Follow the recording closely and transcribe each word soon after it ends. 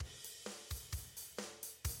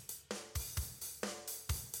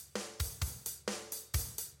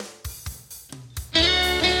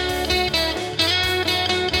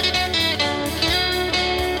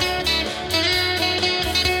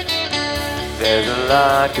There's a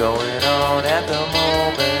lot going on at the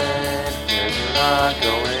moment. There's a lot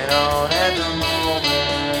going on at the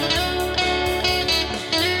moment.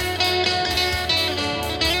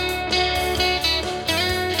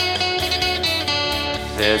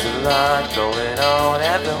 There's a lot going on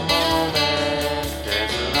at the moment.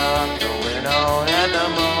 There's a lot going on at the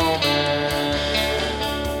moment.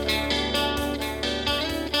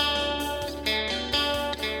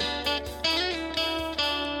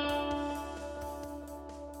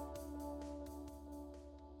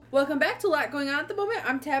 Welcome back to A Lot Going On at the Moment.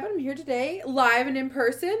 I'm Tab and I'm here today, live and in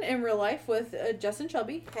person, in real life, with Justin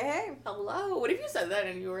Shelby. Hey. Hello. What if you said that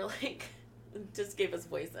and you were like, just gave us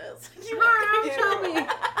voices? Hi, I'm Shelby.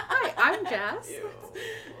 Hi, I'm Jess.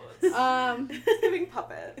 It's giving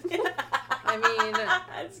puppet. I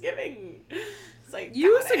mean, it's giving. It's like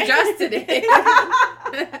you suggested it.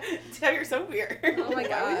 Tab, you're so weird. Oh my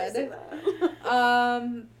Why would you say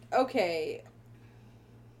god. that? Okay.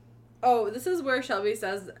 Oh, this is where Shelby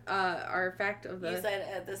says our fact of the... You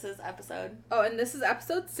said this is episode... Oh, and this is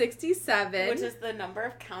episode 67. Which is the number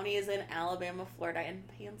of counties in Alabama, Florida, and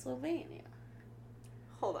Pennsylvania.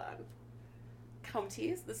 Hold on.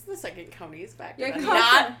 Counties? This is the second counties fact. Yeah, That's com-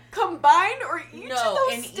 not... Combined or each No, of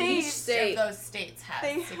those in states? each state. of those states has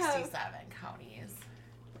They 67 have- counties.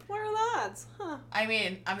 What are the odds? Huh. I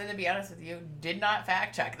mean, I'm going to be honest with you, did not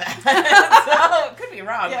fact check that. So, could be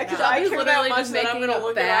wrong. Yeah, but because no. I Shelby's care literally that much just that I'm making gonna up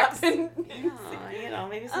look facts. it up. And Yeah, you know,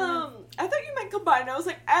 maybe some... I thought you meant combined. I was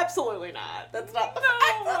like, absolutely not. That's not the No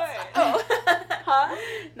fact. way. Oh. Huh?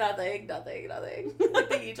 Nothing. Like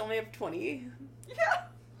they each only have 20 Yeah.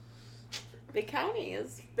 big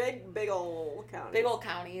counties. Big old county. Big old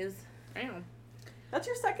counties. Damn. That's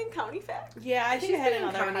your second county fact? Yeah, I think I She's had doing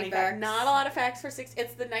another county county facts. fact. Not a lot of facts for 6.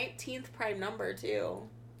 It's the 19th prime number, too.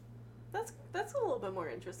 That's a little bit more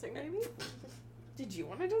interesting, maybe. Did you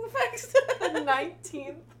want to do the facts? The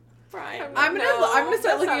 19th. prime. I'm gonna start that's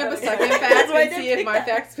looking not up a really second good. fact That's why I and didn't see if pick my that.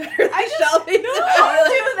 fact's better than I just Shelby's. no, don't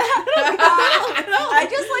do that. No. I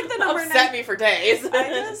just like the number Upset 19. me for days. I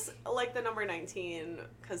just like the number 19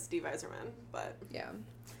 because Steve Eiserman. But Yeah.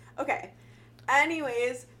 okay.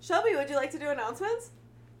 Anyways, Shelby, would you like to do announcements?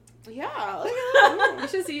 Yeah. You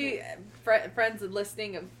should see friends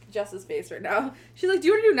listening of Jess's face right now. She's like, "Do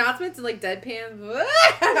you want to do announcements?" And like deadpan.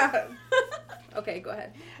 Okay, go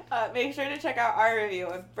ahead. Make sure to check out our review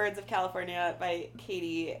of Birds of California by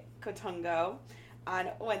Katie Kotungo on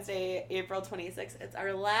Wednesday, April 26th. It's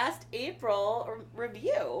our last April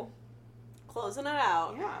review. Closing it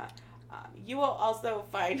out. Yeah. You will also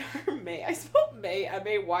find our May. I spelled May,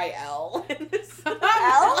 M-A-Y-L. In this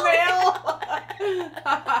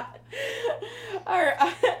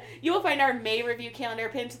you will find our May review calendar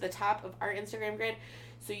pinned to the top of our Instagram grid,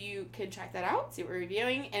 so you can check that out, see what we're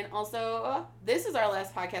reviewing. And also, this is our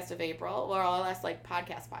last podcast of April, or our last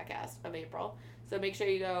podcast of April. So make sure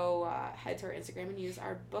you go head to our Instagram and use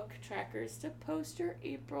our book trackers to post your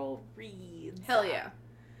April reads. Hell yeah.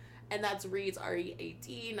 And that's reads,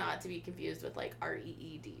 R-E-A-D, not to be confused with like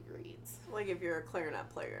R-E-E-D reads. Like if you're a clarinet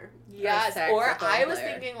player. Yes, or saxophone I was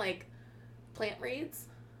player. thinking like plant reads.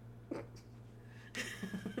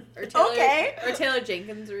 Or Taylor, Okay. Or Taylor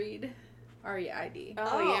Jenkins Reid. R-E-I-D.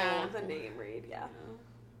 Oh, yeah. The name read, yeah.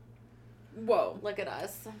 Whoa. Look at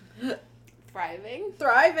us. Thriving.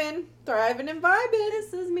 Thriving and vibing.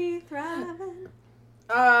 This is me thriving.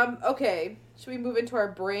 Okay. Should we move into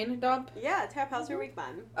our brain dump? Yeah, Tap, how's your week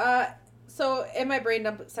been? So in my brain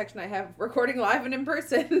dump section, I have recording live and in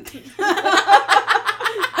person.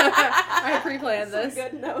 I pre-planned Some this.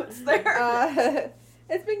 good notes there.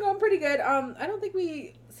 It's been going pretty good. I don't think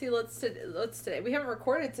we let's today. We haven't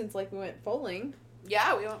recorded since like we went bowling.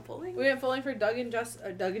 Yeah, we went bowling. We went bowling for Doug and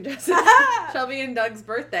Justin, Shelby and Doug's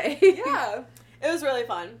birthday. Yeah. It was really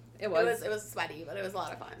fun. It was. It was sweaty, but it was a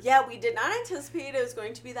lot of fun. Yeah, we did not anticipate it was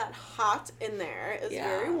going to be that hot in there. It was Yeah.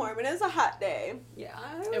 very warm, and it was a hot day. Yeah.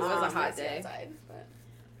 It was a hot messy day. outside, but...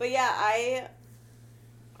 But yeah, I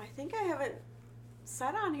think I haven't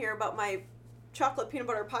said on here about my chocolate peanut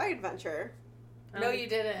butter pie adventure. No, you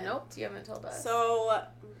didn't. Nope. You haven't told us. So,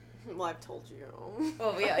 well, I've told you.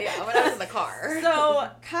 Oh, yeah. When I was in the car. So,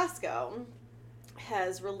 Costco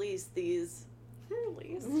has released these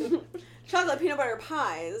chocolate peanut butter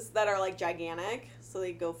pies that are like gigantic. So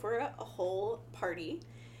they go for a whole party.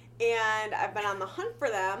 And I've been on the hunt for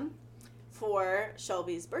them for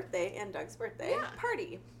Shelby's birthday and Doug's birthday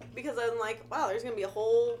party. Because I'm like, wow, there's going to be a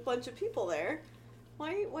whole bunch of people there. Why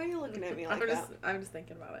are you looking at me like that? I'm just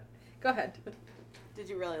thinking about it. Go ahead. Did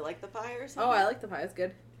you really like the pie or something? Oh, I like the pie. It's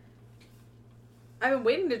good. I've been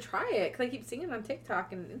waiting to try it because I keep seeing it on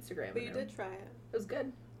TikTok and Instagram. But you did try it. It was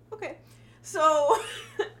good. Okay. So,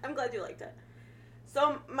 I'm glad you liked it.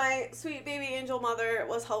 So my sweet baby angel mother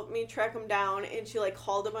was helping me track them down, and she like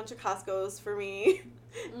called a bunch of Costco's for me,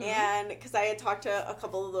 and because I had talked to a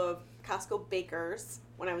couple of the Costco bakers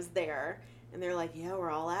when I was there, and they're like, yeah, we're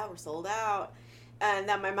all out, we're sold out. And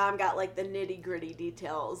then my mom got like the nitty gritty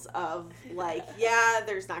details of like, yeah,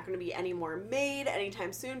 there's not going to be any more made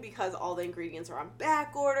anytime soon because all the ingredients are on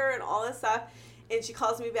back order and all this stuff. And she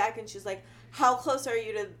calls me back and she's like, how close are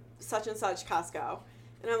you to such and such Costco?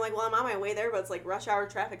 And I'm like, well, I'm on my way there, but it's like rush hour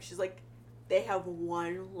traffic. She's like, they have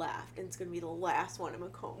one left, and it's going to be the last one in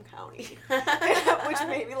Macomb County. Which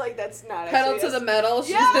maybe, like, that's not Pedal actually to the metal.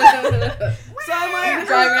 She's So I'm like,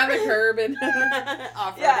 driving on the curb and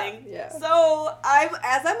off-roading. yeah. So I'm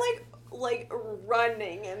like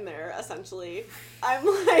running in there essentially. I'm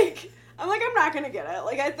not gonna get it.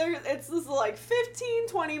 Like it's this like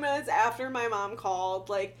 15-20 minutes after my mom called.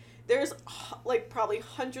 Like there's like probably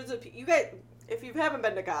hundreds of people. You guys, if you haven't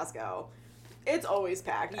been to Costco, it's always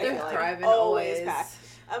packed. I They're feel like thriving always always. packed.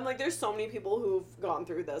 I'm like, there's so many people who've gone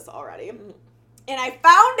through this already, and I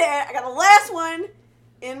found it. I got the last one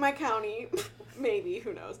in my county, maybe,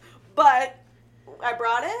 who knows, but I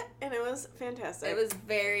brought it, and it was fantastic. It was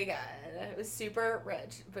very good. It was super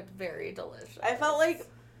rich, but very delicious. I felt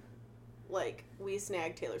like we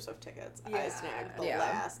snagged Taylor Swift tickets. I Yeah. snagged the Yeah.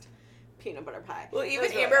 last peanut butter pie. Well, It even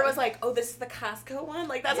was really Amber good. was like, "Oh, this is the Costco one."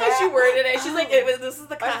 Like that's Yeah. how she worded it. She's like, Oh. "This is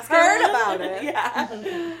the Costco." I've heard one." about it.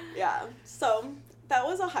 Yeah. Yeah, so that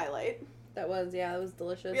was a highlight. That was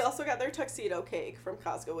delicious. We also got their tuxedo cake from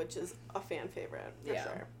Costco, which is a fan favorite for Yeah.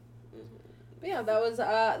 sure. But yeah, that was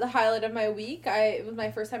the highlight of my week. It was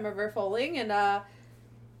my first time ever foaling, and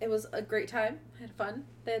it was a great time. I had fun.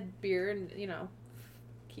 They had beer and,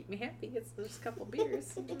 keep me happy. It's just a couple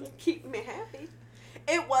beers. Keep me happy.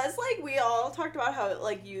 It was like we all talked about how it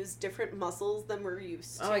like used different muscles than we're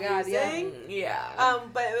used to Oh my God, yeah. using. Yeah.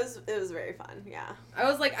 But it was very fun. Yeah. I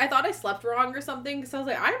was like, I thought I slept wrong or something, because I was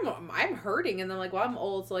like, I'm hurting, and then like, well, I'm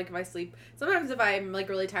old, so like if I sleep, sometimes if I'm like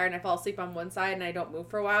really tired and I fall asleep on one side and I don't move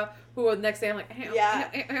for a while, the next day I'm like, Yeah.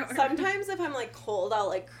 Sometimes if I'm like cold, I'll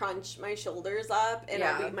like crunch my shoulders up, and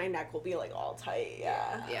Yeah. my neck will be like all tight.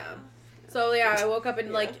 Yeah. Yeah. So yeah, I woke up and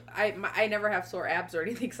Yeah. like I never have sore abs or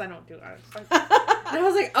anything because I don't do it. And I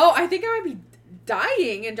was like, oh, I think I might be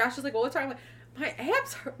dying. And Josh was like, well, what's wrong? I'm like, my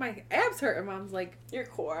abs hurt. My abs hurt. And Mom's like, Your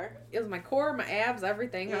core. it was my core, my abs,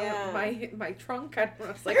 everything. Yeah. My trunk. I don't know.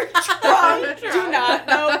 It's like Your trunk. Do not.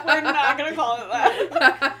 No, we're not gonna call it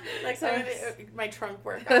that. Like somebody, my trunk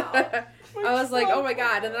workout. I was like, oh my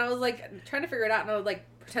God. And then I was like trying to figure it out, and I would like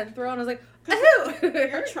pretend throw, and I was like, oh.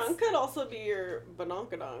 Your trunk could also be your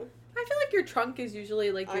badonkadonk. I feel like your trunk is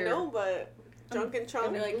usually like I your. know, but junk and trunk.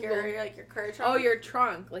 And like your car trunk. Oh, your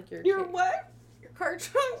trunk, like your. Your what? your car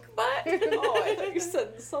trunk butt. Oh, I thought you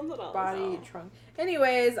said something else. body Oh. trunk.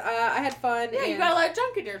 Anyways, I had fun. Yeah, you and- got a lot of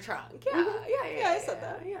junk in your trunk. Yeah, Mhm. yeah. Yeah, I said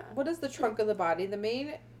that. Yeah. What is the trunk of the body? The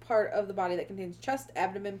main part of the body that contains chest,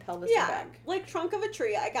 abdomen, pelvis, Yeah, and back. like trunk of a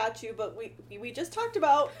tree. I got you, but we just talked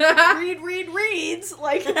about reads.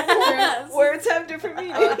 Like Yes. words have different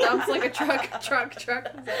meanings. Oh, it dumps like a truck.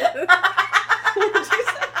 What did you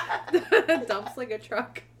say? Dumps like a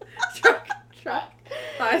truck. Truck.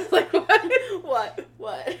 I was like, what?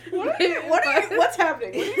 What? What's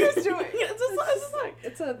happening? What are you guys doing? It's a song.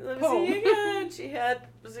 It's a Let me poem. see again. She had,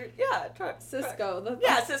 truck. Cisco.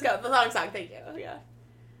 Yeah, Cisco. The song. Thank you. Yeah.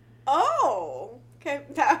 Oh, okay.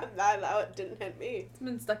 That didn't hit me. It's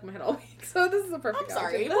been stuck in my head all week, so this is a perfect. I'm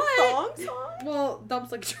sorry. option. The What? song? Well,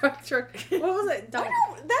 dumps like a truck. What was it? I Dump.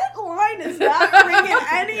 don't, that line is not ringing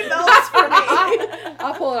any bells for me.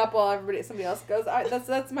 I'll pull it up while somebody else goes.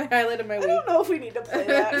 That's my highlight of my I week. don't know if we need to play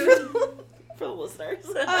that For the listeners.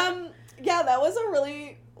 Yeah, that was a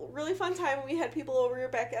really, really fun time. We had people over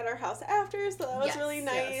back at our house after, so that was Yes, really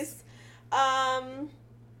yes. nice.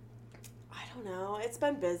 I don't know. It's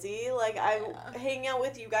been busy. Like, hanging out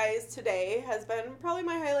with you guys today has been probably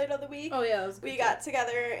my highlight of the week. Oh yeah, it was good We too. got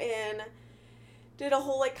together and did a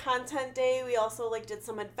whole, like, content day. We also, like, did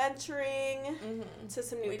some adventuring to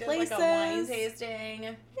some new We did places. like a wine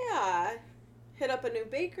tasting. Yeah. Hit up a new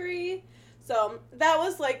bakery. So that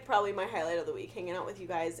was like probably my highlight of the week, hanging out with you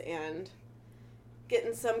guys and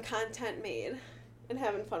getting some content made and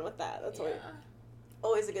having fun with that. That's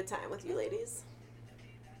always a good time with you ladies.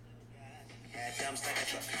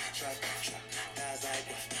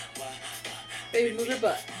 Baby, move your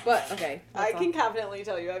butt. Okay. I that's all. can confidently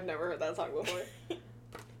tell you I've never heard that song before.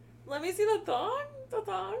 Let me see the thong. The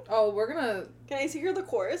thong. Oh, we're gonna. Can I hear the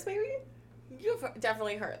chorus maybe? You've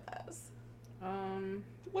definitely heard this.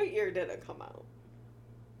 What year did it come out?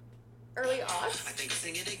 Early aughts? I think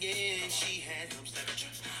sing it again. She had humps like a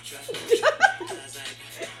truck.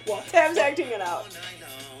 Well, Tam's acting it out. All night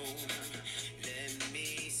long. Let me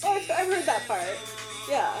see. Oh, I've heard that part.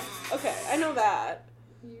 Yeah. Okay, I know that.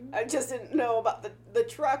 I just didn't know about the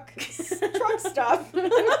truck stuff.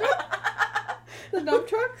 The dump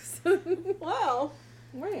trucks. Wow.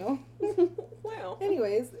 Wow. Wow.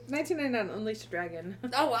 Anyways, 1999 Unleashed the Dragon.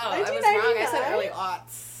 Oh, wow. I was wrong. I said 1999. early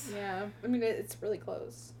aughts. Yeah, I mean it's really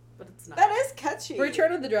close. But it's not. That is catchy.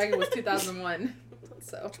 Return of the Dragon was 2001.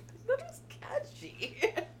 So That is catchy.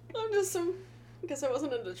 I'm just some. I guess I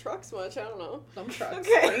wasn't into trucks much. I don't know. dump trucks.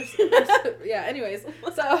 Okay. Yeah. Anyways,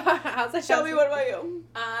 so how's that? Shelby, what about you?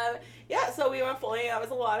 Yeah, so we went bowling. That was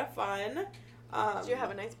a lot of fun. Did you have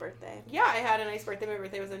a nice birthday? Yeah, I had a nice birthday. My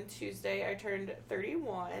birthday was on Tuesday. I turned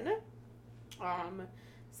 31.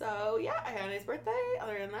 So yeah, I had a nice birthday.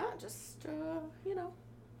 Other than that, just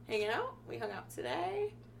hanging out. We hung out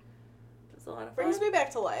today. It was a lot of fun. Brings me back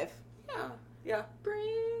to life. Yeah.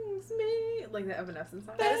 brings me like the Evanescence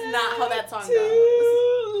song. That is not how that song To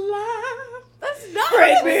goes. life. That's not.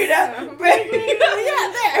 Bring me down. Bring me down.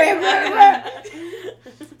 Yeah, there.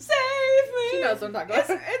 Save me. She knows what I'm talking about.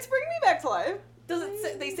 It's bringing me back to life. Does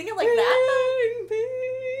it? They sing it like that? Bring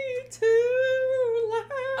me to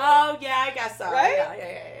life. Oh yeah, I guess so. Right?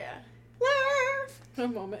 Yeah. Life. A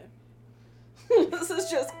moment. This is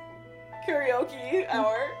just karaoke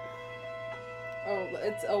hour.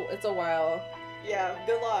 It's a while. Yeah,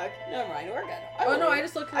 good luck. Never mind, we're good. Oh no, I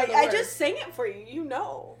just looked at the I words. just sang it for you. You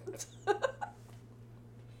know.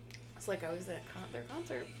 It's like I was at their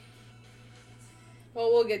concert.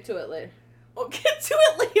 Well, we'll get to it later. We'll get to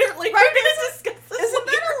it later. Like we're gonna discuss this. Isn't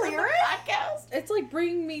that a later on the lyric? podcast. It's like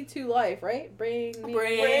bring me to life, right? Bring me.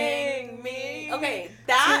 Bring me Okay,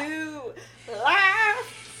 that. to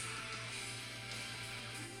life.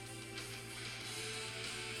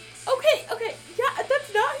 Okay. Yeah,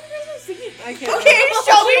 that's not who you guys are singing. I can't. Okay,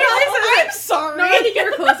 Shelby, She I'm sorry. No, I think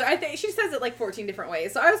you're closer. I think she says it like 14 different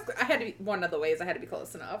ways. So I had to be one of the ways. I had to be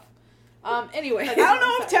close enough. Anyway. I don't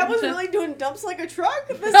know if Tab was really doing dumps like a truck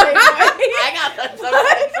the same way. I got that.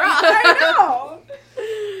 I know.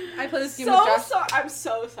 I play this game with Josh. I'm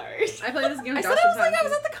so sorry. I play this game I with said Josh it was like sometimes. I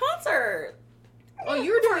was at the concert. Oh,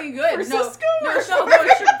 you were doing good. For No, Cisco no, or no, Shark?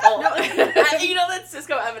 no. You know that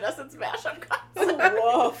Cisco Evanescence mashup concert.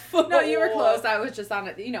 Woof. No, you were close. I was just on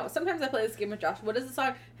it. You know, sometimes I play this game with Josh. What is the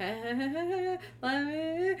song? And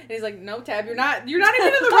he's like, "No, Tab, you're not even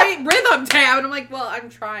in the right rhythm, Tab." And I'm like, "Well,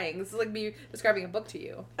 I'm trying. This is like me describing a book to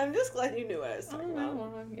you." I'm just glad you knew what I was talking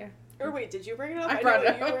about. Yeah. Or wait, did you bring it up? I brought know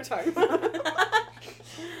it what up. you were talking about.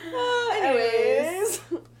 Anyways.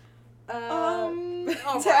 Tab?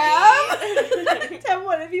 Alright. Tab,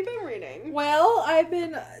 what have you been reading? Well,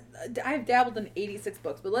 I've dabbled in 86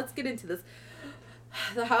 books, but let's get into this.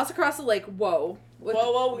 The House Across the Lake, whoa.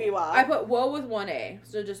 Whoa, wee wah. I put whoa with one A,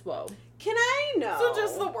 so just whoa. Can I know? So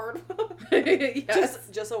just the word. Yes.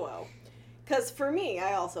 Just a whoa. Because for me,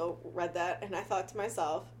 I also read that and I thought to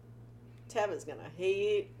myself, Tab is gonna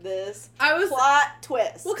hate this I was plot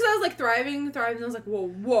twist. well, because I was like thriving, and I was like,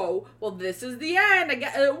 whoa. Well, this is the end. I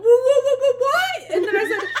get whoa, what? And then I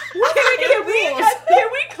said, what can I get Can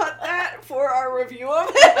we cut that for our review of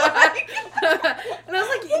it? And I was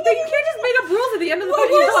like, you can't just make up rules at the end of the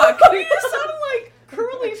Whoa, fucking book. You sound like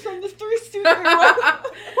Curly from the Three Stooges.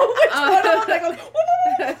 Which one of them? They go,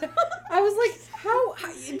 I was like, how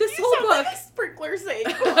this You whole sound book. like a sprinkler saying.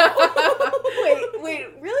 wait,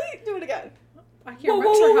 really? Do it again. I can't remember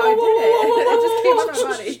how I did it. It just came out of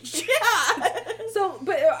my body. Yeah. So,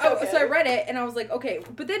 but Okay. so I read it and I was like, okay,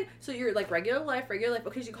 but then so you're like regular life.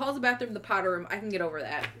 Okay, she calls the bathroom the powder room. I can get over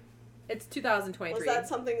that. It's 2023. Was that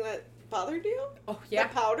something that bothered you? Oh yeah.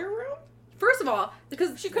 The powder room? First of all,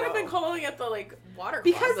 because She could have been calling it the water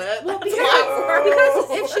because closet. well That's because, why.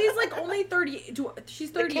 because if she's like only 30, she's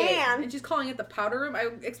 38 can. and she's calling it the powder room. I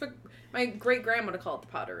would expect my great grandma to call it the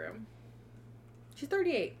powder room. She's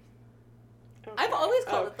 38. Okay. I've always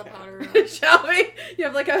called it the powder room. Shall we? You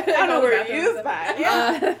have like a. I don't know where you've been.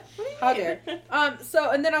 Yeah. How dare?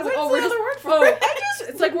 So and then I was like, What's oh, the we're just. other word for Oh, it?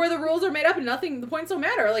 it's like where the rules are made up and nothing. The points don't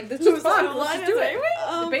matter. Like this is Who's fun. the Let's line just do is it.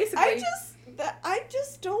 anyway? Basically. I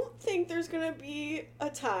just don't think there's gonna be a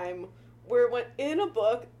time where when in a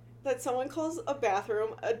book that someone calls a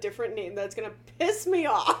bathroom a different name that's gonna piss me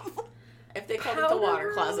off. If they called it the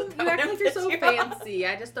water closet, You that act would like you're piss so you off. fancy.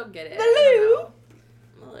 I just don't get it. The loo.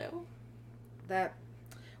 Hello. That.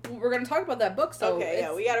 Well, we're gonna talk about that book. So Okay, yeah,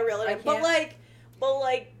 it's- we gotta reel it I in. But can't-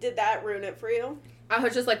 like, did that ruin it for you? I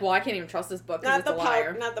was just like, well, I can't even trust this book because Not it's the a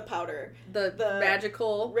liar. not the powder. The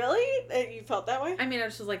magical. Really? You felt that way? I mean, I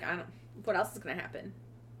was just like, I don't. What else is gonna happen?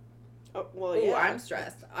 Oh, well, Ooh, yeah. I'm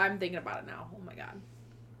stressed. I'm thinking about it now. Oh my god.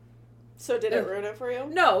 So did it ruin it for you?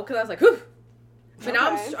 No, because I was like, whew. But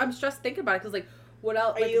now Okay. I'm stressed thinking about it because, like, what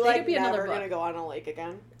else? Are you they like could be never another book. gonna go on a lake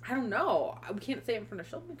again? I don't know. We can't say it in front of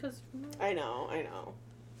Shelby because. I know.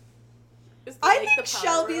 Is I like think the powder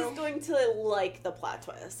Shelby's room? going to like the plot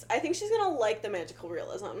twist. I think she's gonna like the magical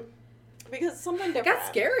realism because it's something It different. got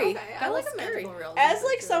scary. Okay, Got I a like little a scary. magical realism As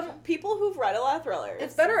like some situation. people who've read a lot of thrillers,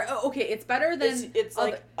 It's better. Okay, it's better than. It's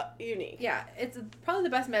other- like unique. Yeah, it's probably the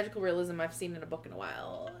best magical realism I've seen in a book in a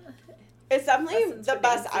while. It's definitely Lessons the for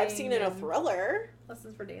best I've dancing seen in a and- thriller.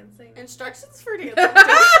 Lessons for dancing. Instructions for dancing. Don't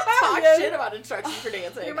talk Yes. shit about instructions for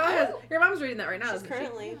dancing. Your mom's reading that right now. She's isn't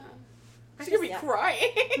currently. She's gonna be Yeah.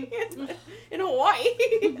 crying in Hawaii.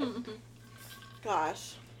 she?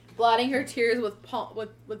 Gosh. Blotting her tears with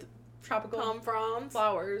with tropical Palm fronds.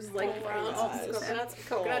 flowers like Palm oh, fronds, so sad. coconuts,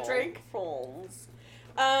 coconut drink. Phones.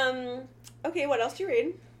 Okay, what else do you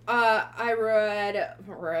read? I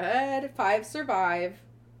read Five Survive.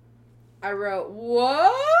 I wrote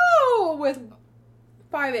whoa with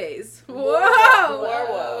 5 A's. Whoa.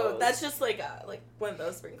 Whoa. That's just like one of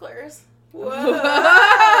those sprinklers. Whoa.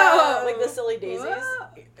 Like the silly daisies. Whoa.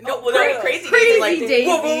 No, Oh, well, they're gross. crazy, Crazy daisies. Like, daisies.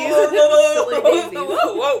 Whoa, whoa, whoa, Silly whoa, daisies. whoa,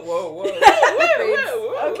 whoa, whoa, whoa,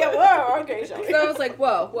 whoa. Okay, whoa, okay, Shelby. So I was like,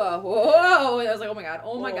 whoa, whoa, whoa. And I was like, oh my god,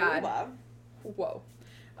 oh my god. Wow. Whoa.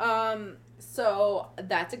 So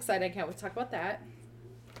that's exciting. I can't wait to talk about that.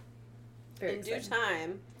 Very In due exciting.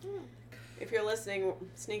 time, if you're listening,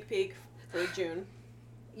 sneak peek for June.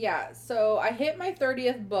 Yeah, so I hit my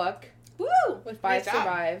 30th book Woo! with Five Nice job.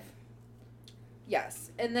 Survive. Yes.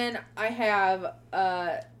 And then I have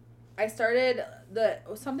I started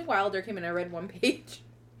Something Wilder came in, I read 1 page.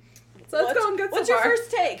 So it's going good What's so your far.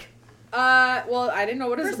 first take? Well, I didn't know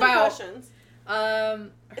what it's First about. impressions. Her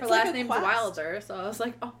It's like last a name's quest. Wilder, so I was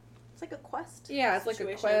like, oh, It's like a quest. yeah, it's like a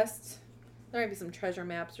situation. quest. There might be some treasure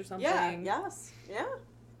maps or something. Yeah, yes. Yeah.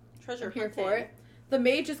 Treasure I'm here hunting. for it. The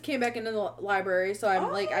Maid just came back into the library, so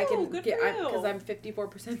I'm like, I can good get, for you. because I'm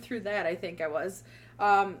 54% through that, I think I was.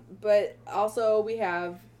 But also we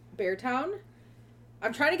have Beartown.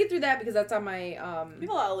 I'm trying to get through that because that's on my,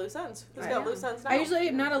 People have loose ends. Who's I got know. loose ends now? I usually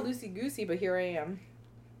am not a loosey-goosey, but here I am.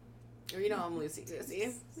 You know I'm loosey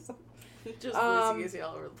goosey. Just Um, loosey goosey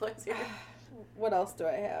all over the place here. What else do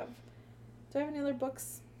I have? Do I have any other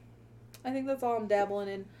books? I think that's all I'm dabbling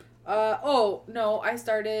in. Oh, no, I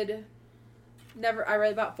started I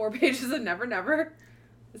read about 4 pages of Never Never.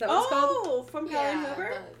 Is that what it's called? Oh, from Kelly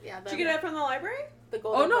Hoover? Did you get it from the library? The Oh,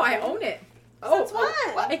 golden no, I Button? own it. Since when?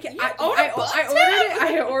 what? I, can, You I, own I, a book I ordered too? it.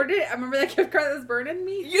 I ordered it. I remember that gift card that's burning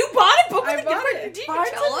me. You bought a book I with a bought gift it. card? Did you Barnes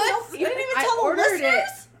tell and us? Noble. You didn't even I tell the ordered listeners?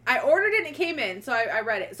 it. I ordered it and it came in, so I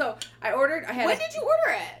read it. So I ordered. I had. When did you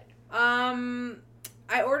order it?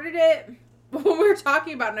 I ordered it when we were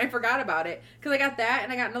talking about it, and I forgot about it because I got that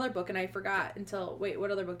and I got another book and I forgot until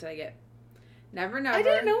what other book did I get? Never. I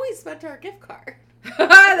didn't know we spent our gift card.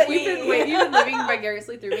 That you've been living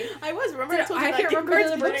vicariously through me. I was. Remember I told you I that can't gift remember the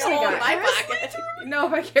card's other books burning I a hole in got. my pocket. No,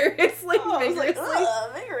 vicariously, Oh, I was like,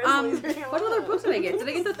 vigorously. What other books did I get? Did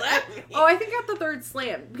I get the? I think I got the third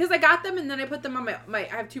slam because I got them and then I put them on my.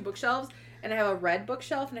 I have 2 bookshelves and I have a red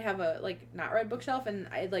bookshelf and I have a not red bookshelf and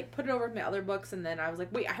I put it over with my other books and then I was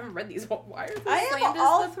like, wait, I haven't read these. Why are these? I Slammed have is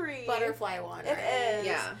all the 3. Butterfly one. It right? is.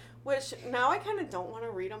 Yeah. Which now I kind of don't want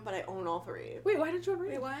to read them, but I own all 3. Wait, why did you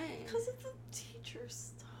read? Wait, why? Because it's the teacher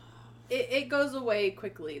stuff. It goes away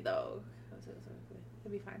quickly though.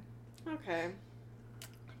 It'll be fine. Okay.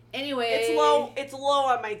 Anyway, It's low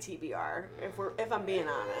on my TBR. If I'm being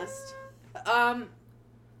honest.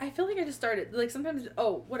 I feel like I just started sometimes.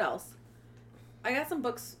 Oh, what else? I got some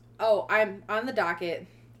books. Oh, I'm on the docket.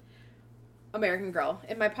 American Girl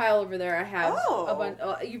in my pile over there. I have a bunch.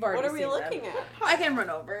 Oh, you've already. What are we seen looking them. at? I can run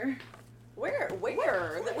over. Where?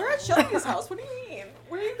 We're at Shelby's house. What do you mean?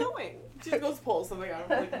 Where are you going? She just goes pull something out of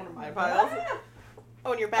like one of my piles.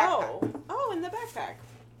 Oh, in your backpack. Oh, in the backpack.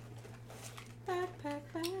 Backpack.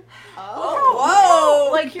 Oh,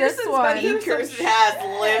 whoa! Like this one. been through some Kirsten shit.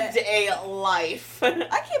 has lived a life. I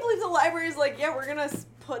can't believe the library's like, yeah, we're gonna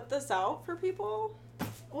put this out for people.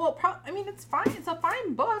 Well, I mean, it's fine. It's a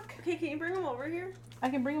fine book. Okay, can you bring them over here? I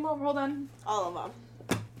can bring them over. Hold on. All of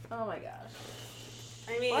them. Oh my gosh.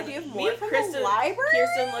 I mean, Wow, do you have me more and from the Kirsten, library?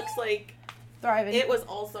 Kirsten looks like Thriving. it was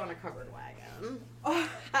also in a covered wagon.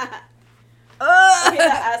 Okay,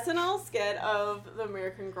 the SNL skit of the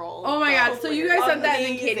American Girl. Oh my god! So you guys sent that, and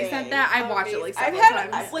then Katie sent that. I've watched it like I've several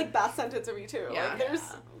had times. like Beth sent it to me too. Yeah. Like there's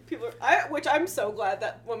people, which I'm so glad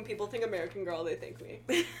that when people think American Girl, they think me.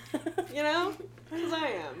 You know, because I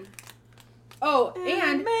am. Oh,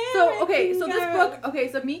 and so this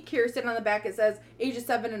book, so Meet Kirsten on the back, it says ages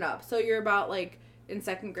 7 and up. So you're about like in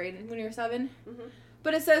 2nd grade when you're 7. Mm-hmm.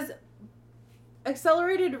 But it says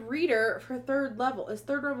accelerated reader for 3rd level. Is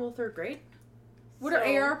 3rd level 3rd grade? What are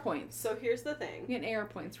AR points? So here's the thing. You get AR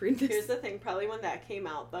points read this. Here's the thing. Probably when that came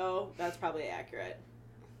out, though, that's probably accurate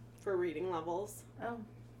for reading levels. Oh.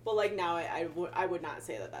 But like now, I would not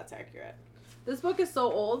say that that's accurate. This book is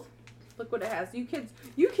so old. Look what it has. You kids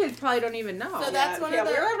probably don't even know. So that's one of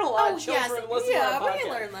the... we're having a lot of children listening to our we podcast.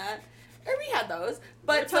 learned that. Or we had those. We're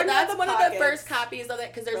But so talking that's about the one of the pockets first copies of it,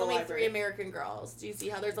 because there's for only library. 3 American Girls. Do you see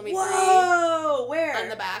how there's only 3 Whoa! Where? on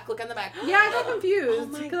the back? Look on the back. Yeah, I got Oh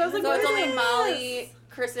confused. my Because I was like, So it's what only is Molly,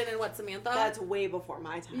 Kristen, and what, Samantha? That's way before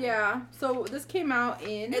my time. Yeah. So this came out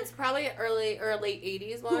in It's probably early or late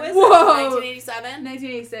 80s one. Who is it? Whoa! 1987.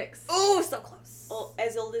 1986. Oh, so close. Well,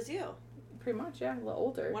 as old as you. Pretty much, yeah. A little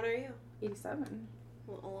older. When are you? 87.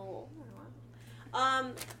 A little older.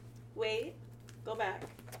 Wow. Wait. Go back.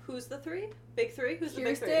 Who's the 3? Big 3? Who's the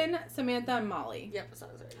big 3? Kirsten, Samantha, and Molly. Yep, so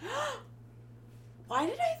I was right. Why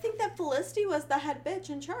did I think that Felicity was the head bitch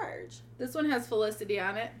in charge? This one has Felicity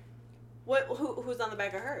on it. Who's on the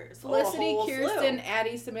back of hers? Felicity, a whole Kirsten, slew.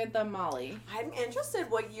 Addie, Samantha, Molly. I'm interested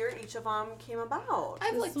what year each of them came about.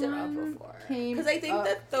 I've This looked it up one before. came Because I think up-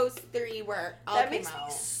 that those 3 were all That came makes me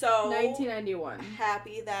out. so 1991.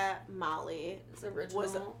 happy that Molly It's original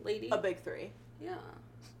was lady. a big 3. Yeah.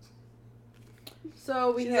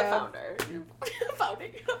 So we She's have a founder.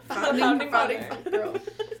 Founding. Founding girl.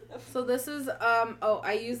 So this is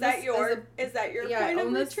I use Is that this your as a, is that your yeah, I point own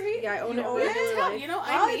of this. retreat? Yeah, I own You it own for it? daily life. You know, Oh,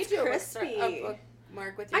 I made it's you a crispy.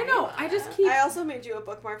 bookmark with your I name know. on I just it. keep. I also made you a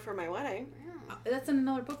bookmark for my wedding. Yeah. That's in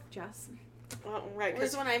another book, Jess. Oh, right.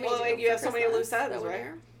 Where's 'cause- one I made well, you wait, you for have so many Christmas loose ends, that were right?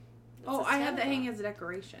 there? Oh, It's I have that Santa. hanging as a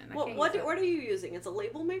decoration. I Well, can't what use it. are you using? It's a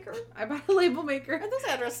label maker. I bought a label maker. Are those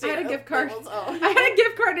address I had a stamp gift card. labels? Oh. I had a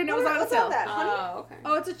gift card and it was on What's sale. on that, honey? Oh, okay.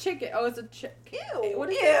 Oh, it's a chicken. Oh, it's a chick. Ew. What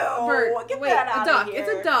is Ew. it? A bird. Get Wait, that a out duck. of It's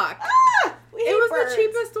here. a duck. Ah! We It hate was birds. the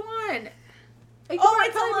cheapest one. Like, Oh, you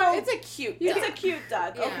it's a know, little- It's a cute You duck. It's a cute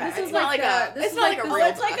duck. Yeah, Okay. This it's is not like like the- a. this It's is not like like a the- Oh, real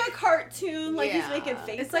it's like duck. a cartoon. Like he's Yeah. making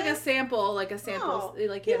faces. It's like a sample, like Oh.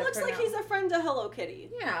 like He you had to looks print like out. he's a friend to Hello Kitty.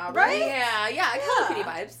 Yeah, Right? right? Yeah, Hello Yeah. Kitty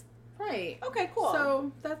vibes. Right. Okay, cool.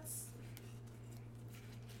 So that's.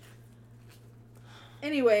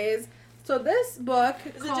 Anyways, so this book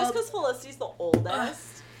is it just called because Felicity's the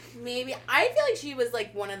oldest? Maybe I feel like she was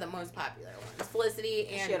like one of the most popular ones. Felicity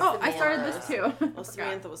and She had Oh, I started Samantha. this too. Well,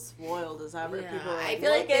 Samantha was spoiled as ever. Yeah, People were I like,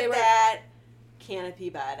 feel like look they at were- that canopy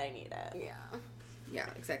bed. I need it. Yeah. Yeah,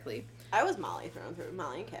 exactly. I was Molly through and through.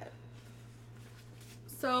 Molly and Kit.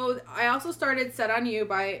 So I also started "Set on You"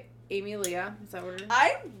 by Amy Leah. Is that what it is?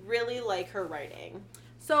 I really like her writing.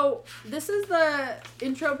 So this is the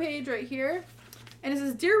intro page right here, and it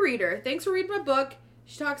says, "Dear reader, thanks for reading my book."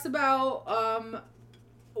 She talks about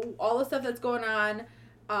all the stuff that's going on.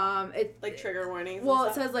 Like trigger warnings. Well,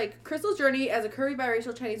 and it stuff. says like Crystal's journey as a curvy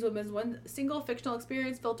biracial Chinese woman is one single fictional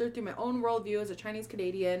experience filtered through my own worldview as a Chinese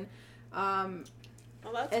Canadian.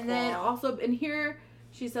 Oh, that's And then cool. also in here,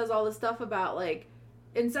 she says all this stuff about like,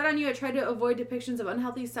 in Set on You, I try to avoid depictions of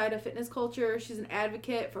unhealthy side of fitness culture. She's an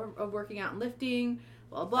advocate of working out and lifting.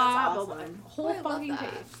 Blah blah That's blah blah. awesome. Whole Oh, I love fucking that.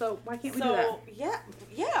 page. So why can't we do that?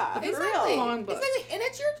 yeah, for Exactly. real. Long book. Exactly. And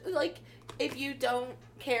it's your like if you don't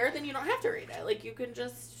care, then you don't have to read it. Like you can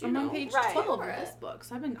just I'm on page right. 12 of Over this it. book.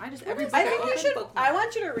 So I just What every is book I that? think you Open should. bookmark. I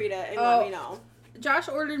want you to read it and Oh. let me know. Josh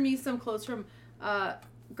ordered me some clothes from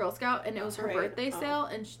Girl Scout, and it was her Great. birthday Oh. sale,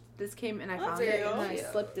 and this came, and I That's found it, and then I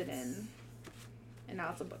cute. slipped it in, and now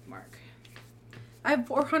it's a bookmark. I have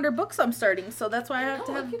 400 books I'm starting, so that's why I have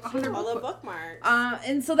to Oh, have look at 100 you. All the books. bookmarks.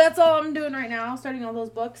 And so that's all I'm doing right now, starting all those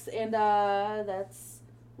books, and that's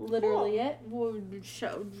literally Cool.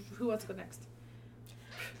 it. Who wants to go next?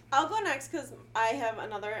 I'll go next because I have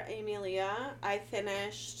another Amelia. I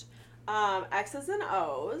finished X's and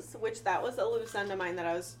O's, which that was a loose end of mine that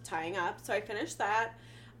I was tying up. So I finished that.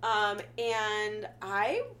 And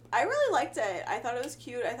I really liked it. I thought it was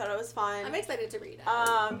cute. I thought it was fun. I'm excited to read it.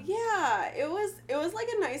 Yeah, it was like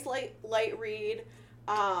a nice light read.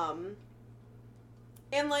 And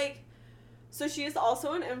like, so she's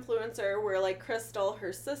also an influencer where like Crystal,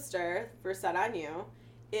 her sister, for Set on You,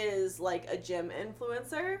 is like a gym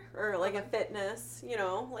influencer or like a fitness, you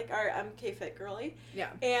know, like our MK Fit girly. Yeah.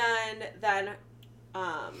 And then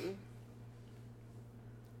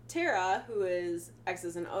Tara, who is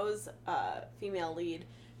X's and O's female lead,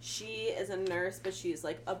 she is a nurse, but she's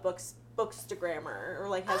like a bookstagrammer or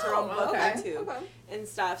like has her own book okay. on YouTube Okay. and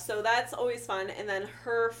stuff. So that's always fun. And then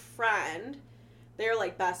her friend, their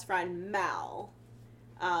like best friend Mel,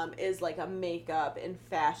 is like a makeup and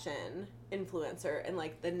fashion influencer, and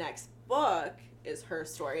like the next book is her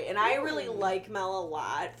story. And I really like Mel a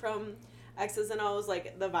lot from X's and O's,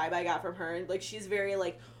 like the vibe I got from her. Like she's very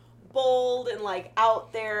like bold and like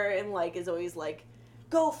out there and like is always like,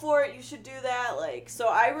 go for it, you should do that. Like, so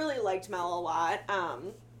I really liked Mel a lot.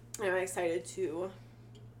 I'm excited to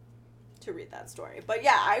read that story. But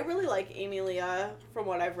yeah, I really like Amy Leah from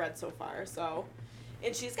what I've read so far. So,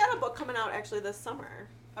 and she's got a book coming out actually this summer.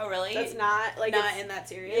 Oh, really? That's not like not in that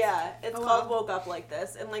series. Yeah, it's called Woke Up Like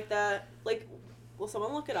This, and like will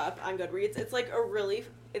someone look it up on Goodreads? It's like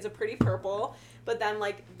it's a pretty purple, but then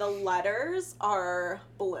like the letters are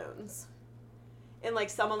balloons, and like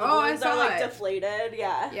some of the balloons are like deflated.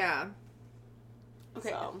 Yeah. Yeah.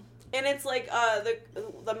 Okay. So, and it's like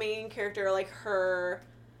the main character, like her,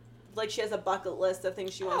 like she has a bucket list of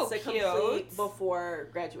things she wants to complete before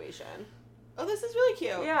graduation. Oh, this is really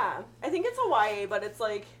cute. Yeah, I think it's a YA, but it's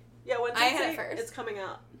like, yeah, when I had it first. It's coming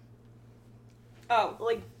out. Oh,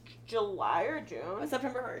 like July or June?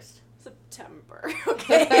 September 1st. September.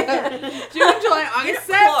 Okay. June, July, August,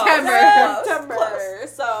 September.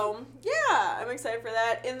 Close. So yeah, I'm excited for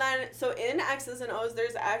that. And then so in X's and O's,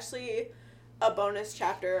 there's actually a bonus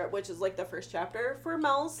chapter, which is like the first chapter for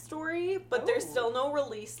Mel's story, but there's still no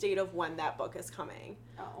release date of when that book is coming.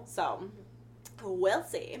 Oh. So we'll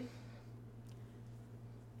see.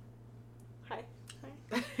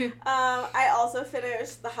 I also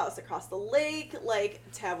finished The House Across the Lake. Like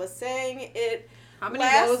Tab was saying, how many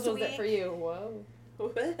of those was it for you? Whoa.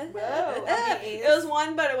 It was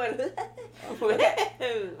one, but it went.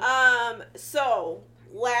 So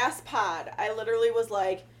last pod, I literally was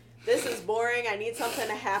like, "This is boring. I need something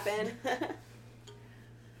to happen."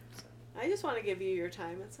 I just want to give you your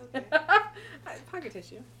time. It's okay. Pocket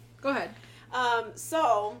tissue. Go ahead.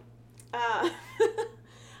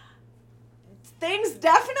 Things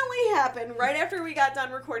definitely happened right after we got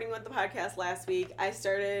done recording with the podcast last week. I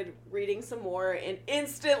started reading some more and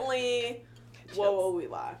instantly, whoa,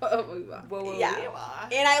 yeah.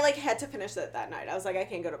 And I like had to finish it that night. I was like, I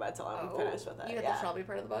can't go to bed till I'm finished with it. You had the Shelby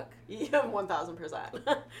part of the book? Yeah,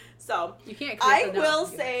 1000%. So you can't. I will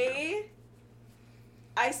say,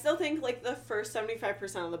 I still think like the first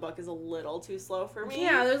 75% of the book is a little too slow for me.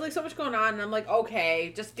 Yeah, there's like so much going on, and I'm like,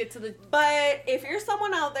 okay, just get to the. But if you're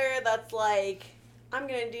someone out there that's like, I'm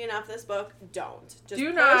gonna DNF this book, don't. Just do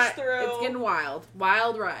push not. through. It's getting wild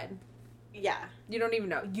ride. Yeah. You don't even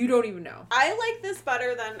know. I like this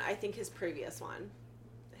better than I think his previous one,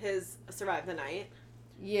 his Survive the Night.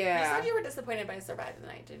 Yeah. You said you were disappointed by Survive the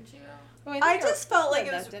Night, didn't you? Oh, I just felt like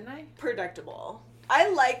it was didn't I? predictable. I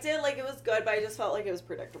liked it, like it was good, but I just felt like it was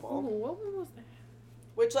predictable. Ooh, what was that?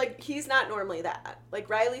 Which, like, he's not normally that. Like,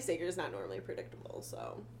 Riley Sager is not normally predictable,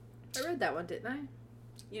 so. I read that one, didn't I?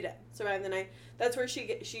 You did. Survive the Night. That's where she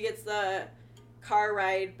gets the car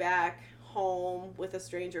ride back home with a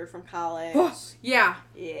stranger from college. Yeah.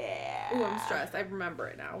 Yeah. Ooh, I'm stressed. I remember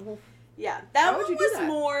it now. Yeah. That How one would you do was that?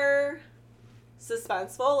 more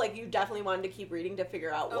suspenseful. Like, you definitely wanted to keep reading to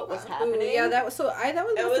figure out what was happening. Ooh, yeah, that was that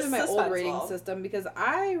was It was my old rating suspenseful. system because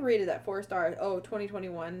I rated that 4 stars.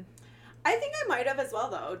 2021. I think I might have as well,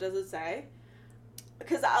 though. Does it say?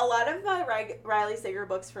 Because a lot of Riley Sager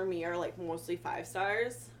books for me are like mostly 5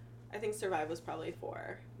 stars. I think Survive was probably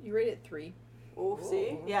 4. You rated 3. Ooh,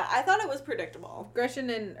 see? Yeah, I thought it was predictable. Gresham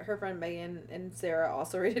and her friend Megan and Sarah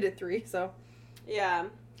also rated it 3. So Yeah.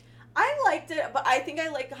 I liked it, but I think I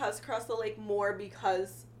like House Across the Lake more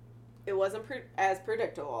because it wasn't as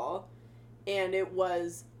predictable. And it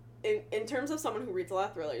was, in terms of someone who reads a lot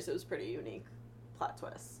of thrillers, it was pretty unique plot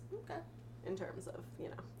twists. Okay. In terms of,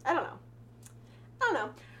 I don't know.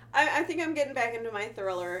 I think I'm getting back into my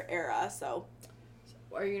thriller era, so.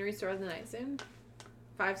 are you gonna read Survive the Night soon?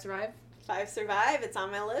 5 Survive. 5 Survive. It's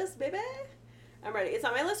on my list, baby. I'm ready. It's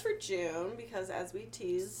on my list for June because, as we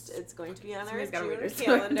teased, it's going to be on Somebody's our gotta June read it. So I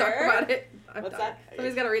can calendar. talk about it. What's that?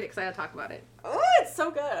 Somebody's gotta read it because I gotta talk about it. Oh, it's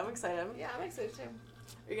so good. I'm excited. Yeah, I'm excited too.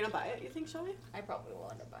 Are you gonna buy it? You think, Shelby? I probably will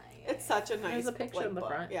end up buying it. It's such a nice. There's a picture like, on the book.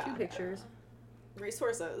 front. Yeah. 2 pictures.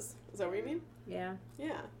 Resources. Is that what you mean? Yeah.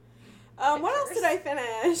 Yeah. What else did I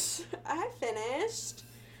finish? I finished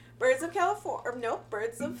Birds of California. No,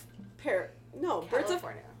 Birds of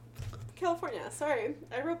California. Sorry,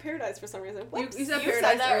 I wrote Paradise for some reason. You said You Paradise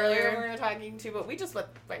said that earlier. when we were talking too, but we just went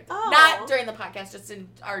right there. Oh. Not during the podcast, just in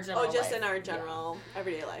our general just life. in our general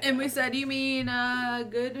everyday life. And we said, you mean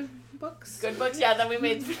good books? Good books, yeah. Then we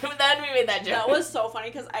made that joke. That was so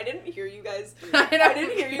funny because I didn't hear you guys. I know. I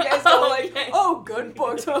didn't hear you guys go like, Okay. "Oh, good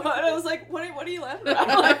books," and I was like, "What are you laughing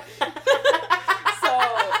about?" So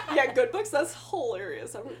yeah, at Good Books? That's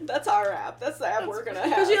hilarious. That's our app. That's the app we're gonna have.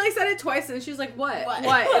 Because she like said it twice and she's like, what? What?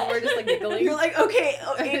 And we're just like giggling. You're like, okay,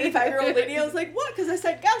 85-year-old lady. I was like, what? Because I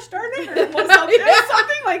said, gosh darn it, or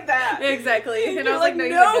something like that. Exactly. And You're I was like, no,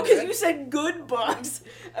 no, because you you said Good Books.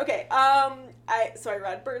 Okay, I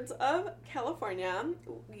read Birds of California.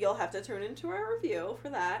 You'll have to tune into our review for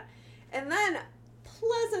that. And then,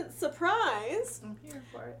 pleasant surprise, I'm here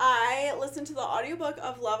for it. I listened to the audiobook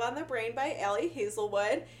of Love on the Brain by Allie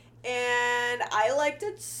Hazelwood, and I liked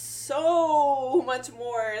it so much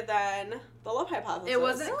more than The Love Hypothesis. It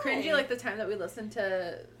wasn't cringy like the time that we listened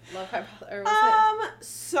to Love Hypothesis, or was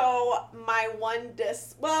So my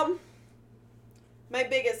my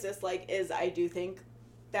biggest dislike is I do think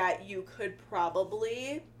that you could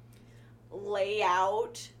probably lay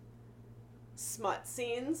out smut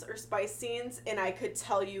scenes or spice scenes, and I could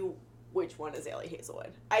tell you which one is Allie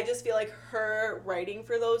Hazelwood. I just feel like her writing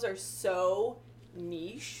for those are so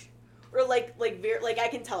niche, or like I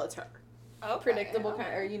can tell it's her. it predictable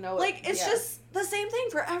kind, or Like it's yeah. just the same thing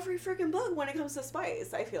for every freaking book when it comes to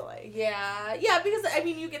spice. I feel like. Yeah, because I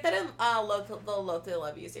mean you get that in the Loathe to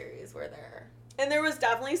Love You series where they're. And there was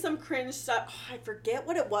definitely some cringe stuff. Oh, I forget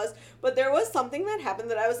what it was, but there was something that happened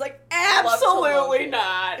that I was like, absolutely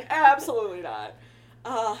not. Absolutely not.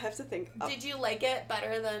 I have to think. Did you like it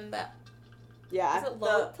better than that? Yeah. Is it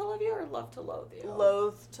Loathe to Love You or Love to Loathe You?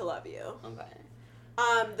 Loathe to Love You. Okay.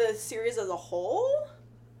 The series as a whole?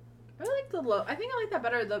 I like I think I like that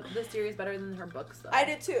better, the series better than her books, though. I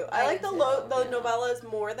did too. I like did the too, novellas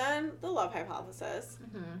more than the Love Hypothesis.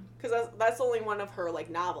 Mm-hmm. Because that's the only one of her, like,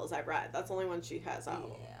 novels I've read. That's the only one she has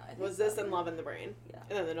out. Yeah, I think Was so. this and Love in the Brain. Yeah.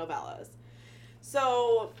 And then the novellas.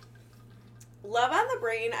 So, Love on the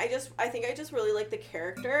Brain, I think I just really like the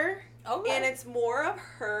character. Okay. And it's more of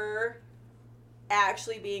her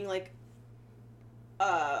actually being, like,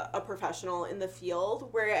 a professional in the field.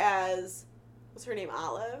 Whereas, what's her name?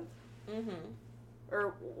 Olive? Mm-hmm.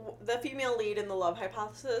 Or the female lead in the Love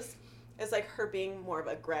Hypothesis is, like, her being more of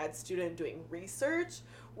a grad student doing research.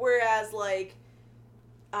 Whereas, like,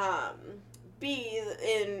 B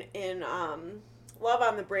in Love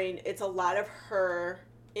on the Brain, it's a lot of her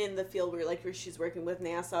in the field where she's working with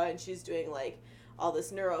NASA and she's doing, like, all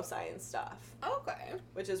this neuroscience stuff, Okay.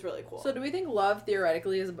 which is really cool. So do we think Love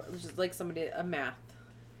theoretically is just like a math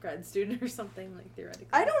grad student or something, like theoretically?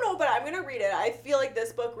 I don't know, but I'm going to read it. I feel like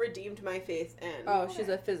this book redeemed my faith in. Oh, she's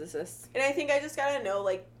a physicist. And I think I just got to know,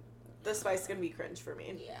 like, the spice is going to be cringe for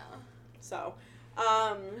me. Yeah. So,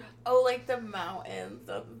 Oh, like the mountains.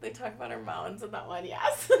 They talk about her mountains in that one.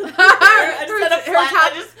 Yes.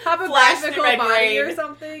 Topographical my body brain. or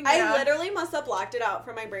something. I Yeah. literally must have blocked it out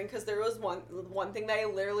from my brain because there was one thing that I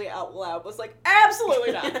literally out loud was like,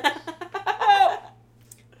 absolutely not.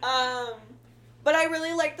 But I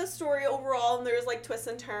really liked the story overall, and there's like twists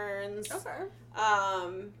and turns. Okay.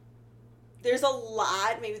 There's a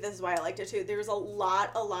lot. Maybe this is why I liked it too. There's a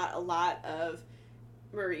lot of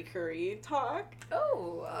Marie Curie talk.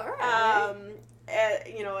 Oh, all right.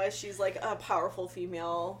 As she's like a powerful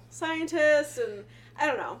female scientist, and I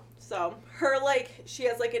don't know. So her she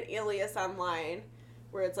has like an alias online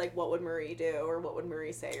where it's like, what would Marie do, or what would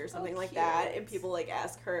Marie say, or something like that, cute. and people like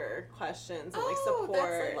ask her questions and like Oh,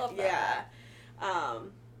 support. I love yeah. that.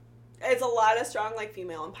 It's a lot of strong like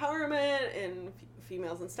female empowerment and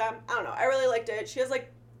females in STEM. I don't know. I really liked it. She has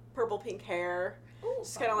like purple pink hair. Ooh,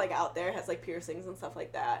 She's kind of like out there, has like piercings and stuff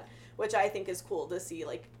like that, which I think is cool to see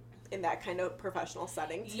like in that kind of professional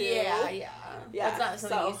setting too. Yeah. Yeah, That's not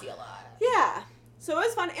something so- you see a lot. Yeah. So it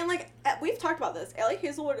was fun, and like we've talked about this. Allie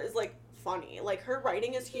Hazelwood is like funny. Like her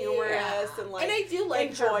writing is humorous and like and I do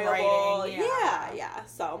like her enjoyable. writing. Yeah.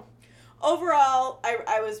 So overall,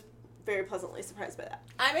 I was very pleasantly surprised by that.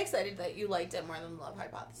 I'm excited that you liked it more than Love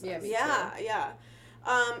Hypothesis. Yeah, me Yeah.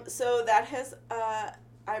 So that has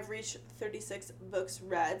I've reached 36 books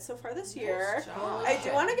read so far this year. Nice job. I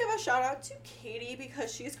do want to give a shout out to Katie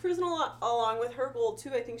because she's cruising along with her goal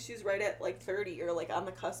too. I think she's right at like 30 or like on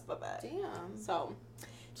the cusp of it. Damn. So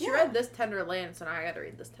She read This Tender Land, so now I gotta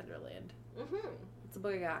read This Tender Land. mm-hmm. It's a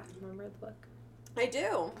book I got. Remember the book? I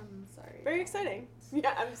do. I'm sorry. Very exciting.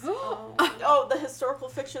 Yeah, I'm Oh. Oh, the historical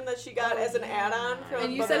fiction that she got Oh, as an yeah. add-on from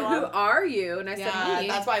And you said, Bubba "Who Love. are you?" And I Yeah, said, "Me."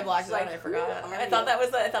 that's why I blocked She's it out. like, I forgot. who are I thought that was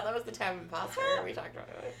the Tab Imposter. We talked about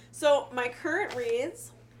it. So my current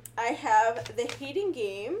reads, I have The Hating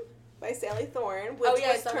Game by Sally Thorne, which Oh, yeah,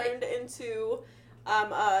 I was saw that. turned into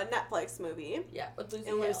a Netflix movie. Yeah, with Lucy.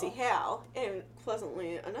 And Hale. Lucy Hale. And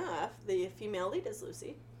pleasantly enough, the female lead is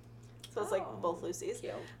Lucy. So it's like Oh. both Lucy's.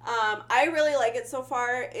 Cute. I really like it so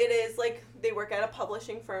far. It is like they work at a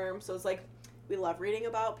publishing firm, so it's like we love reading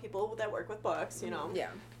about people that work with books, you know. Yeah.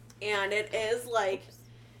 And it is like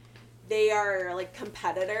they are like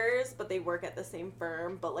competitors, but they work at the same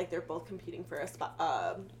firm, but like they're both competing for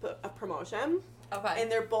a promotion. Okay.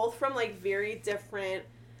 And they're both from like very different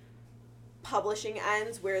publishing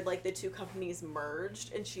ends where like the two companies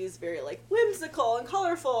merged, and she's very like whimsical and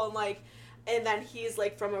colorful and like, and then he's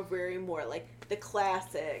like from a very more like the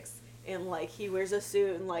classics, and like he wears a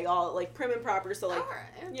suit and like all like prim and proper, so like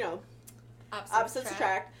Alright. you know, Opposites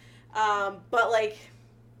attract. But like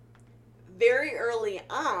very early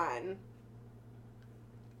on,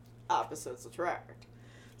 opposites attract.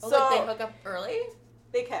 Oh, So like they hook up early?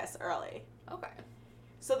 they kiss early. Okay.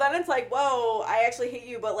 So then it's like, whoa, I actually hate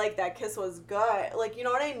you, but like that kiss was good. Like, you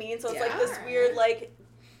know what I mean? So it's like this Yeah. weird like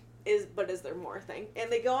is there more thing?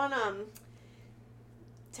 And they go on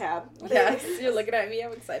Tab. Yes, you're looking at me.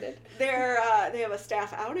 I'm excited. They have a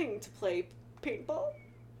staff outing to play paintball.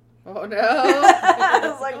 Oh no. I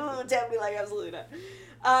was like, ooh, Tab be like, absolutely not.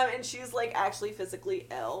 And she's like actually physically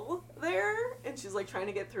ill there, and she's like trying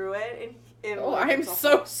to get through it. And Oh, like, I'm it's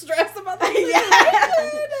so stressed about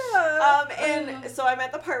that. And so I'm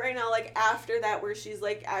at the part right now, like after that, where she's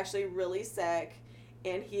like actually really sick,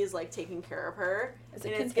 and he's like taking care of her. Is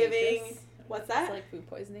it and it's contagious? giving what's that? It's like food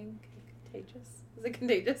poisoning. Contagious? Is it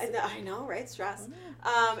contagious? I know, right? Stress.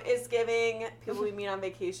 Oh, It's giving people we meet on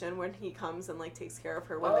vacation when he comes and like takes care of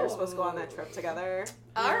her when they're supposed to go on that trip together. You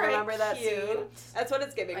All right, remember that cute. scene? That's what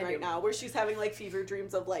it's giving I right do. now, where she's having like fever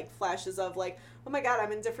dreams of like flashes of like, oh my god,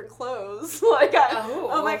 I'm in different clothes. Like,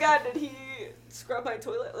 oh my god, did he scrub my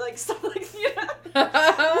toilet? Like stuff like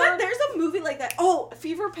what? There's a movie like that. Oh,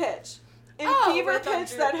 Fever Pitch. In Oh, Fever with, Pitch,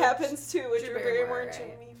 Drew- that with happens too with Drew Drew Barrymore Barrymore, and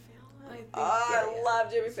right. Jimmy Fallon. I think, I yeah.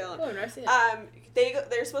 love Jimmy Fallon. Oh, I've never seen it.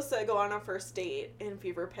 They're supposed to go on a first date in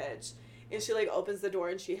Fever Pitch, and she like opens the door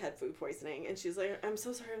and she had food poisoning, and she's like, I'm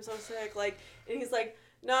so sorry, I'm so sick, like, and he's like,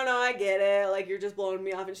 no, I get it, like, you're just blowing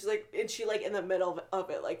me off, and she's like, and she like in the middle of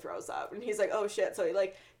it like throws up, and he's like, oh shit, so he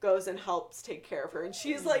like goes and helps take care of her, and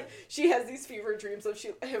she's like, she has these fever dreams of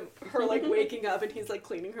her like waking up, and he's like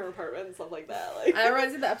cleaning her apartment and stuff like that, like. I reminds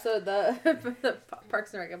me of the episode, the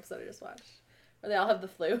Parks and Rec episode I just watched, where they all have the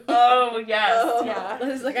flu. Oh, yes. Oh.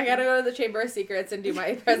 Yeah. He's like, I gotta go to the Chamber of Secrets and do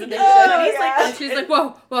my presentation. Oh, and he's yeah. like, and she's like,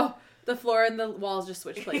 whoa, the floor and the walls just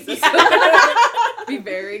switch places. Be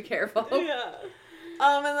very careful. Yeah.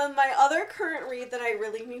 And then my other current read that I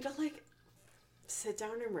really need to like sit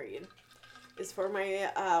down and read is for my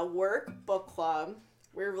work book club.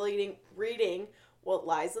 We're reading What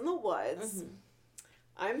Lies in the Woods.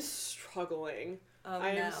 I'm struggling. Oh, I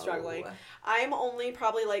am no. struggling. I'm only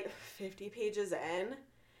probably like 50 pages in.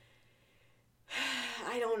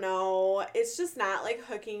 I don't know. It's just not like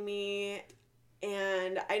hooking me.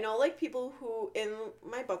 And I know like people who in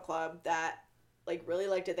my book club that like really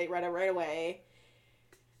liked it. They read it right away.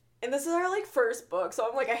 And this is our like first book, so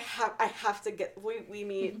I'm like I have to get we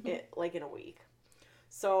meet it like in a week.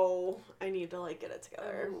 So I need to like get it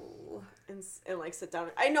together and like sit down.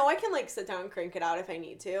 I know I can like sit down and crank it out if I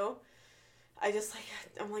need to. I just like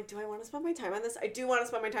I'm like, do I want to spend my time on this? I do want to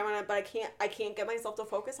spend my time on it, but I can't get myself to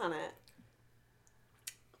focus on it.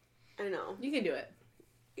 I know. You can do it.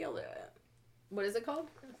 You'll do it. What is it called?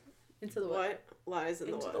 Into the Woods. What lies in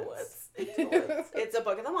Into the the woods? Into the woods. It's a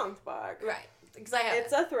book of the month book. Right. Because I have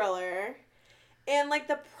It's a thriller. And like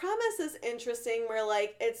the premise is interesting where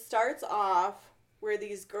like it starts off where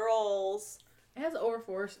these girls. It has over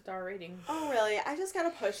 4-star rating. Oh really? I just gotta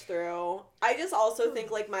push through. I just also think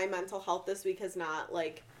like my mental health this week has not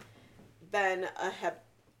like been a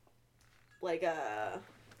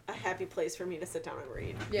happy place for me to sit down and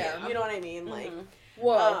read. Yeah. You know what I mean? Like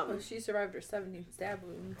Whoa. She survived her 17 stab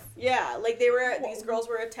wounds. yeah, like these girls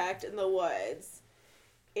were attacked in the woods,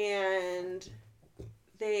 and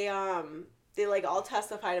they like all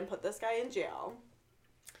testified and put this guy in jail,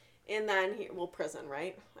 and then prison,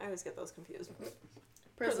 right? I always get those confused.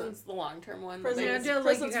 Prison's the long-term one. Prison. Yeah, Prison's- jail, like,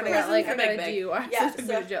 you prison's kind for- of got, like, prison's I for got a big. DUI. Yeah, So so-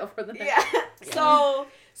 go to jail for the night. Yeah.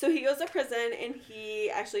 So he goes to prison and he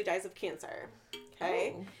actually dies of cancer.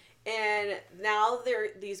 Okay. Oh. And now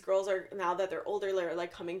these girls are, now that they're older, they're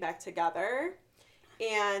like coming back together.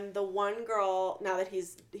 And the one girl, now that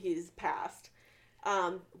he's passed,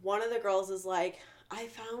 one of the girls is like, I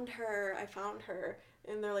found her.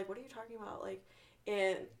 And they're like, what are you talking about? Like,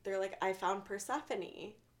 and they're like, I found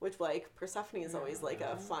Persephone, which like Persephone is always like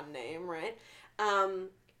a fun name, right?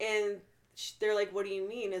 And they're like, what do you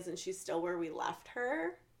mean? Isn't she still where we left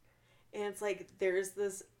her? And it's like, there's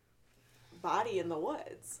this body in the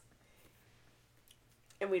woods.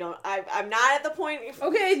 And we don't, I'm not at the point.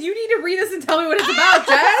 Okay, you need to read this and tell me what it's about,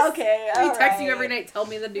 Jess. Okay, I all text you every right. night, tell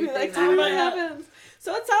me the new Be thing. like, that tell me what happened. happens.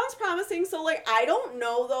 So it sounds promising. So like, I don't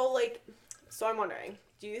know though, like, so I'm wondering,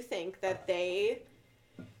 do you think that they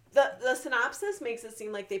The synopsis makes it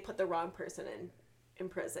seem like they put the wrong person in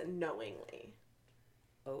prison knowingly.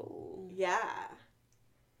 Oh. Yeah.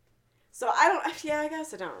 So I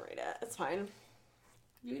guess I don't read it. It's fine.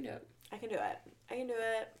 You can do it. I can do it.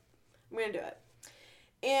 I'm gonna do it.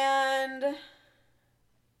 And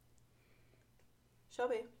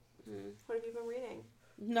Shelby, what have you been reading?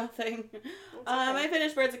 Nothing. Okay. I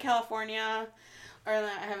finished Birds of California. Or I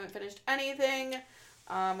haven't finished anything.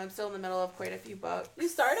 I'm still in the middle of quite a few books. You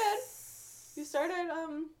started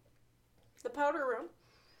The Powder Room.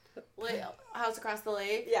 House Across the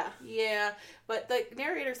Lake. Yeah. Yeah, but the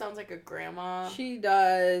narrator sounds like a grandma. She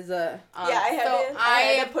does. Yeah,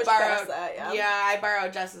 I had to push past that, yeah. I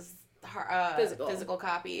borrowed Jess's Physical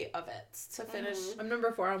copy of it to finish. I'm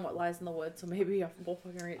number 4 on What Lies in the Woods, so maybe we'll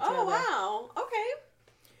fucking read it together. Oh, wow. Okay.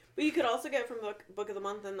 But you could also get it from book of the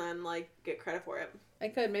month and then, like, get credit for it. I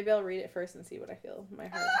could. Maybe I'll read it first and see what I feel in my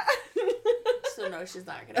heart. So no, she's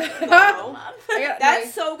not gonna get it. No. I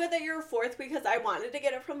That's so good that you're 4th because I wanted to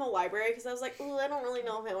get it from the library because I was like, ooh, I don't really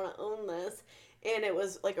know if I want to own this. And it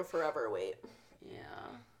was, like, a forever wait. Yeah.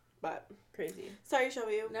 But crazy. sorry,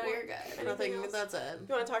 Shelby. No, you're good. Anything Nothing. else? That's it.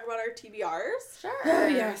 You want to talk about our TBRs? Sure. Oh,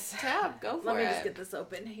 yes. Tab. Go for Let me it. just get this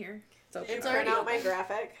open here. It's open. It's Print already out my open.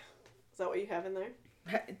 graphic. Is that what you have in there?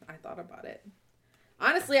 I thought about it.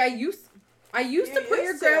 Honestly, I used You to put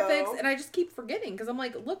your used to. graphics, and I just keep forgetting because I'm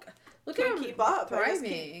like, look at Can't him keep up. I just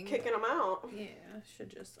thriving. keep kicking them out. Yeah, should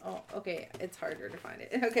just. Oh, okay. It's harder to find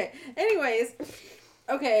it. Okay. Anyways,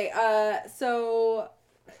 okay. So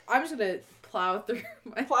I'm just gonna plow through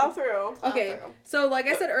my. Plow through. Okay. So like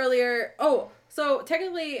I said earlier, so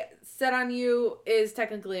technically, Set on You is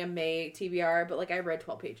technically a May TBR, but like I read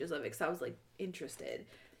 12 pages of it because I was like interested,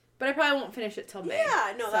 but I probably won't finish it till May.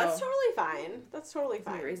 Yeah, no, so- that's totally fine. That's totally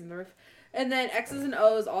Somebody fine. raising the roof. And then X's and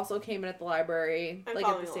O's also came in at the library, I'm like at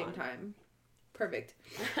following the same along. time. Perfect.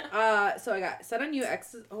 So I got Set on You,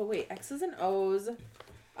 X's. Oh wait, X's and O's.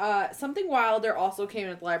 Something Wilder also came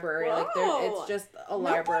in at the library. Like Whoa. it's just a No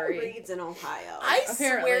one library. reads in Ohio. I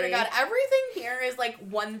swear Apparently. to God, everything here is like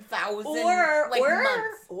 1,000 or months.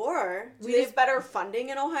 do they have better funding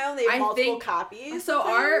in Ohio? They have I multiple think- copies. So of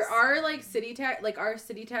things? our like city tax, like our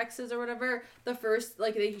city taxes or whatever. The first,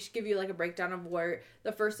 like they should give you like a breakdown of where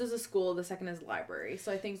the first is a school, the second is a library.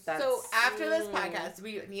 So I think that's. So after this podcast,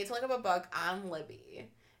 we need to look up a book on Libby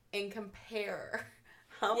and compare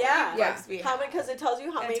how Yeah. many books we How have. many? Because it tells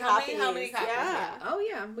you how And many tell me copies. how many copies we Yeah. have. Oh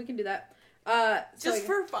yeah, we can do that. So Just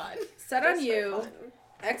for fun. Set Just on for You, fun.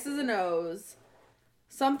 X's and O's,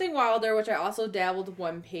 Something Wilder, which I also dabbled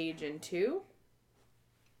one page into.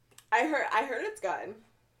 I heard it's good.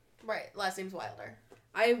 Right, last name's Wilder.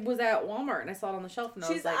 I was at Walmart and I saw it on the shelf and I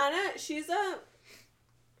She's was like, on it. She's a.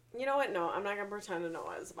 You know what? No, I'm not gonna pretend to know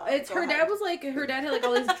what it's about. it's Go her ahead. dad was like, her dad had like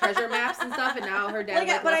all these treasure maps and stuff, and now her dad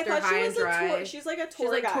like, but I left her thought she high and was a dry. tour. She's like a She's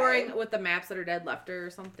tour like guide. touring with the maps that her dad left her or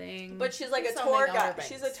something. But she's like a Something tour Outer guide. Banks.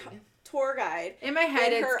 She's a tour guide. in my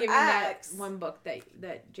head, and it's her giving ex- that one book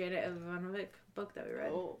that Janet Ivanovic book that we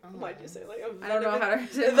read. Oh, why'd you say like? I don't know how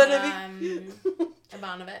to.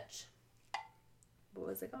 Ivanovich. What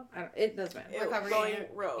was it called? It doesn't matter. Ew, Recovery going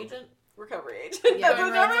rogue. agent. Recovery agent. Yeah, That's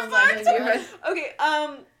what Going that rogue was sounds like like. you.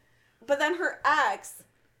 Okay, but then her ex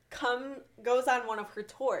goes on one of her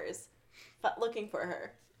tours, looking for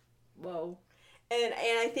her, Whoa. and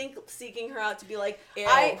I think seeking her out to be like, Ew.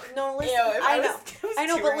 listen, I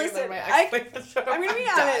know, but listen, I'm gonna be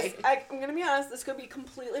honest. I'm gonna be honest. This could be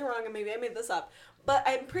completely wrong, and maybe I made this up. But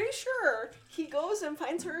I'm pretty sure he goes and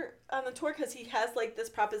finds her on the tour because he has like this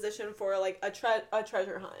proposition for like a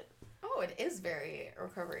treasure hunt. Oh, it is very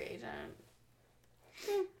recovery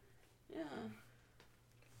agent. Yeah.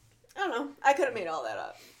 I don't know. I could have made all that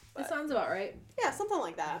up. That sounds about right. Yeah, something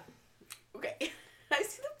like that. Okay. I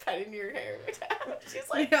see the pen in your hair. She's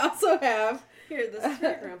I like, also have. Here, this is for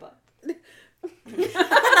your grandpa.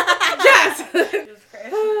 Yes! Jesus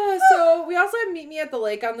Christ. So we also have Meet Me at the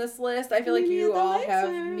Lake on this list. I feel like Meet Me you at the all Lake, have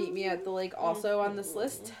sir. Meet Me at the Lake also on this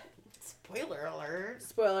list. Spoiler alert.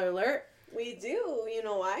 Spoiler alert. We do. You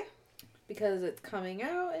know why? Because it's coming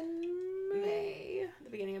out in May. May. The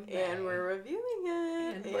beginning of May. And we're reviewing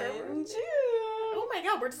it And in we're- June. Oh my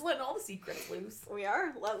God, we're just letting all the secrets loose. We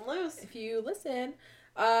are letting loose. If you listen,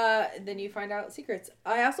 then you find out secrets.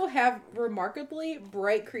 I also have Remarkably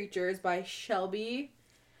Bright Creatures by Shelby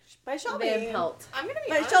By Shelby. Van Pelt. I'm gonna be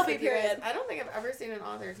By honest Shelby, with you guys, period. I don't think I've ever seen an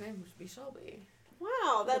author's name just be Shelby.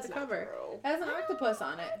 Wow, that's the not cover. true. It has an octopus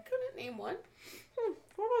on I it. couldn't name one.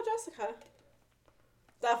 What about Jessica?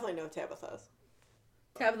 Definitely no Tabitha's.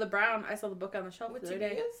 Tabitha Brown. I saw the book on the shelf What the other TV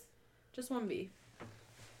day. is? Just one B.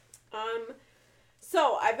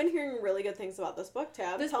 So, I've been hearing really good things about this book,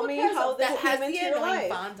 Tab. This Tell book me has how a- this That has came the into your annoying life.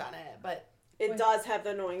 font on it, but It does have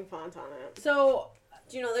the annoying font on it. So,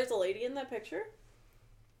 Do you know there's a lady in that picture?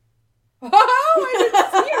 oh, I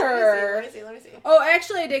didn't see her. let me see. Oh,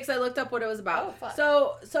 actually, I did because I looked up what it was about. Oh, fuck.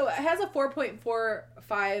 So it has a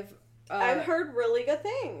 4.45. I've heard really good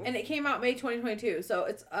things. And it came out May 2022. So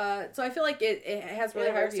it's so I feel like it has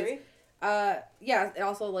really high reviews. Anniversary? Yeah. It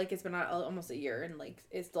also like it's been out almost a year and like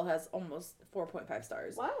it still has almost 4.5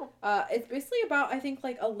 stars. Wow. It's basically about I think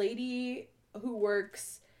like a lady who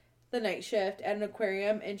works the night shift at an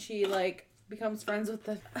aquarium and she like becomes friends with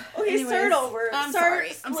the. Okay, Anyways. start over. I'm start,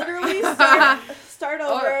 sorry. I'm literally sorry. start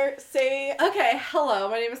over. Say Okay, hello.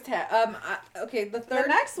 My name is Tat. Okay, the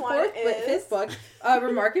next one fourth, is- fifth book,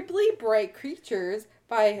 Remarkably Bright Creatures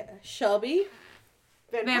by Shelby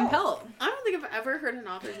Van Pelt. I don't think I've ever heard an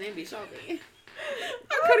author's name be Shelby.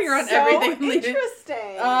 I'm cutting her on so everything. Leaving.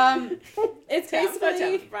 Interesting. It's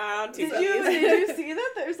basically Did you see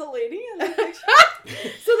that there's a lady in the picture?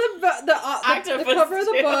 so the Octopus cover of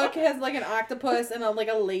the too. book has like an octopus and like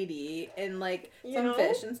a lady and like You some know?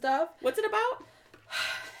 fish and stuff. What's it about?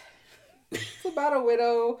 It's about a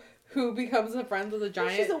widow who becomes a friend with a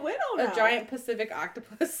She's a widow now. giant Pacific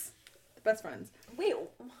octopus. Best friends. Wait,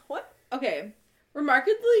 what? Okay.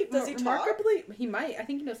 Remarkably, Does he talk? he might. I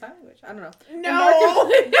think he knows sign language. I don't know. No,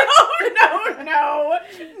 Remarkably- no.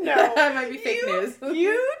 That might be fake news.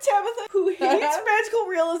 You, Tabitha, who hates magical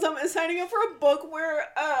realism, is signing up for a book where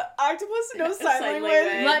octopus knows sign Sign language.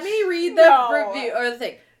 language. Let me read the No. review or the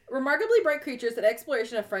thing. Remarkably Bright Creatures, an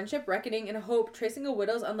exploration of friendship, reckoning, and hope, tracing a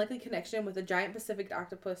widow's unlikely connection with a giant Pacific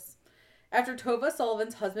octopus. After Tova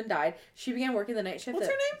Sullivan's husband died, she began working the night shift. What's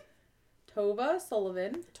her name? Tova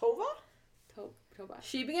Sullivan. Tova? Toba.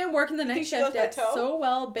 She began working the night think she shift goes by at Toe?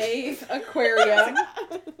 Sowell Bay Aquarium,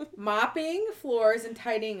 mopping floors and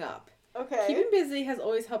tidying up. Okay. Keeping busy has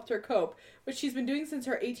always helped her cope, which she's been doing since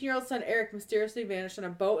her 18-year-old son Eric mysteriously vanished on a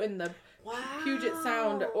boat in the Wow. Puget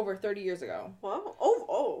Sound over 30 years ago. Wow.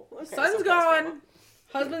 Oh. Okay. Son's so gone.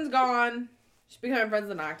 Husband's gone. She's becoming friends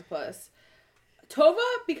with an octopus. Tova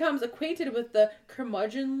becomes acquainted with the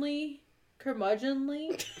curmudgeonly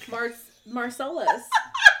Marcellus.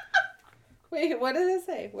 Wait, what does it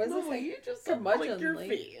say? What does it say? You just Curmudgeonly. your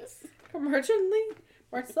face. Curmudgeonly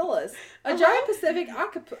Marcellus, a giant Pacific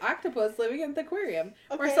octopus living in the aquarium.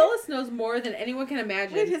 Okay. Marcellus knows more than anyone can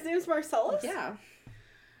imagine. Wait, his name's Marcellus? Yeah.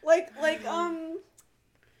 Like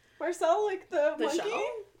Marcel, like the monkey?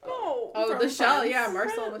 shell? No. Oh, From the shell. Friends. Yeah,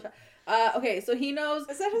 Marcel. the shell. Okay, so he knows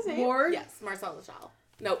Is that his name? more. Yes, Marcel the Shaw.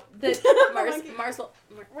 Nope. Monkey. Marcel.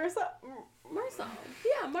 Marcel. Marcel.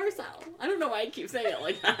 Yeah, Marcel. I don't know why I keep saying it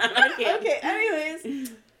like that. I can't. Okay,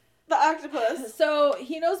 anyways. The octopus. So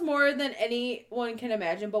he knows more than anyone can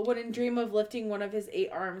imagine, but wouldn't dream of lifting one of his 8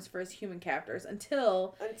 arms for his human captors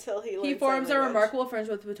until Until he he learns forms sign a language. remarkable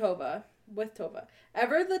friendship with Tova.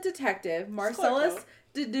 Ever the detective, Marcellus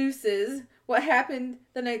deduces what happened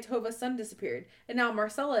the night Tova's son disappeared, and now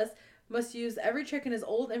Marcellus must use every trick in his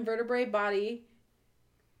old invertebrate body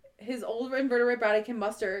can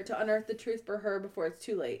muster to unearth the truth for her before it's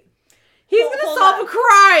too late. He's gonna Hold solve on. a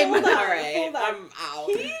crime. Hold on. All right, Hold on. I'm out.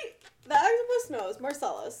 The octopus knows,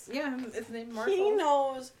 Marcellus. Yeah, it's named Marcellus. He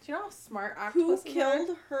knows Do you know how smart who octopuses are?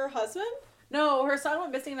 killed her husband? No, her son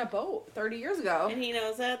went missing in a boat 30 years ago. And he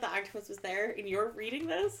knows that the octopus was there, and you're reading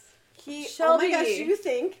this? Oh Shelby. my gosh, do you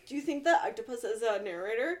think the octopus is a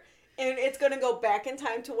narrator? And it's gonna go back in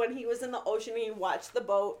time to when he was in the ocean and he watched the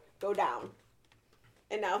boat go down.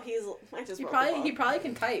 And now I just He wrote probably the he book. probably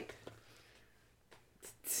can type.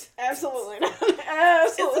 Absolutely not.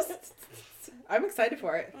 Absolutely. I'm excited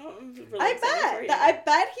for it. Oh, I'm really I excited for bet. you. I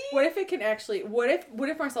bet he. What if it can actually? What if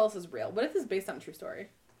Marcellus is real? What if it's based on a true story?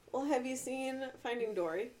 Well, have you seen Finding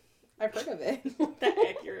Dory? I've heard of it. The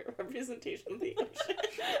accurate representation of the ocean.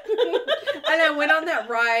 And I went on that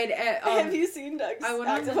ride at. Have you seen Doug's I went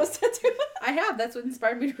on octopus tattoo? I have. That's what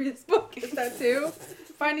inspired me to read this book. Is that too?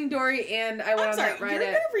 Finding Dory, and I went I'm on sorry, that you're ride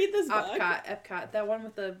gonna at read this book? Epcot, that one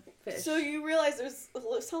with the fish. So you realize it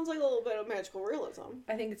sounds like a little bit of magical realism.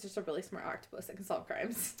 I think it's just a really smart octopus that can solve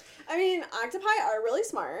crimes. I mean, octopi are really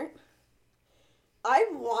smart. I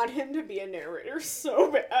want him to be a narrator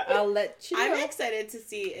so bad. I'll let you know. I'm excited to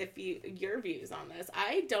see if your views on this.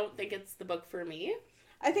 I don't think it's the book for me.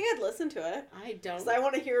 I think I'd listen to it. I don't. Because I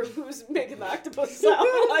want to hear who's making the octopus sound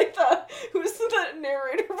like who's the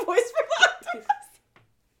narrator voice for the octopus.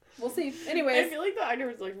 We'll see. I Anyways. feel like the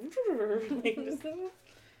octopus is like just,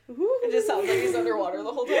 It just sounds like he's underwater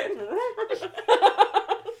the whole time.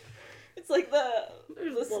 It's like the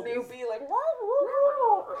Snoopy, like...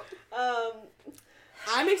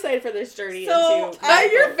 I'm excited for this journey So, into...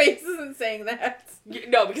 Your face isn't saying that.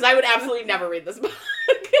 No, because I would absolutely never read this book.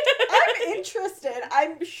 I'm interested.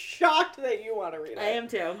 I'm shocked that you want to read it. I am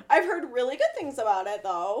too. I've heard really good things about it,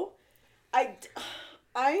 though.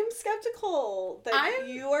 I'm skeptical that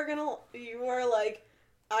you are like,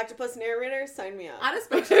 octopus narrator, sign me up.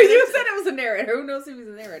 Honestly, You said it was a narrator. Who knows if he's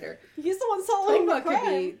a narrator? He's the one solving the Toma could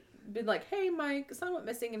crime. been like, hey, my son went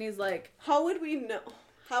missing, and he's like, How would we know?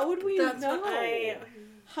 How would we That's know? what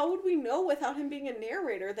How would we know without him being a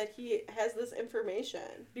narrator that he has this information?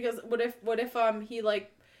 because what if he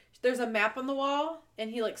like, there's a map on the wall, and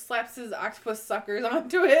he like slaps his octopus suckers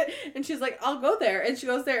onto it, and she's like, I'll go there, and she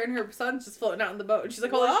goes there, and her son's just floating out in the boat, and she's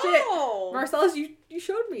like, holy shit, Whoa. Marcellus, you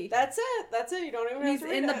showed me. That's it. You don't even have He's to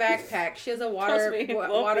read in the it. backpack. She has a Trust me, it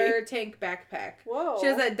won't water tank backpack. Whoa. She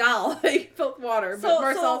has a doll that you filled with water, but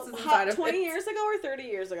Marcellus is inside of 20 it. years ago or 30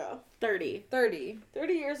 years ago? 30. 30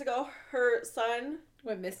 30 years ago, her son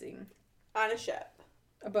went missing. on a ship.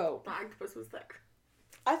 A boat. The octopus was there.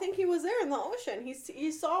 I think he was there in the ocean.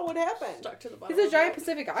 He saw what happened. Stuck to the bottom. He's a of giant the boat.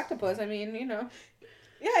 Pacific octopus. I mean, you know.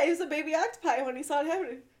 Yeah, he was a baby octopi when he saw it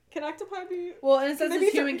happening. Can octopi be... Well, and it says Maybe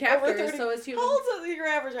it's human over captors, 30. so it's human. How old is your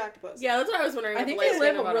average octopus? Yeah, that's what I was wondering. I what think the they lifespan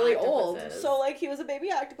live of an really octopus old. is. So, like, he was a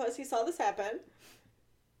baby octopus. He saw this happen.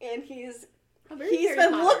 And he's Very been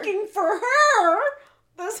Harry Potter. looking for her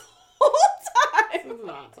this whole This time. is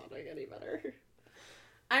not sounding any better.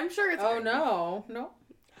 I'm sure it's... Oh, no. No.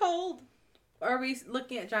 How old? Are we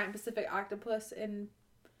looking at giant Pacific octopus and...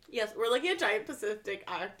 Yes, we're looking at giant Pacific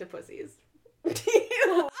octopuses.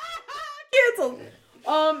 Canceled.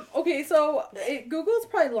 Okay, so Google's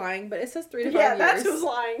probably lying, but it says 3 to 5 Yeah, years. that's who's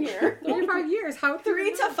lying here. 3 to 5 years. How?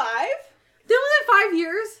 3 to 5? They only had 5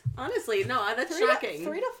 years? Honestly, no, that's 3 shocking.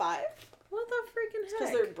 3 to 5? What the freaking Because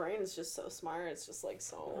heck? their brain is just so smart. It's just like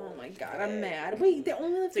so. Oh my god, I'm mad. Wait, they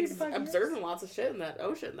only live It's 3 to 5 years? observing lots of shit in that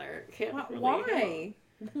ocean there. Can't really Why?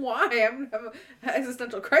 Why? I'm gonna have an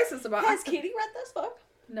existential crisis about Has Katie read this book?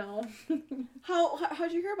 No.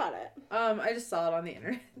 How'd you hear about it? I just saw it on the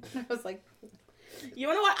internet. I was like, You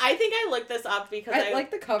know what? I think I looked this up because I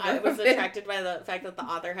like the cover. I was of it. attracted by the fact that the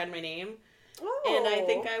author had my name. Oh. And I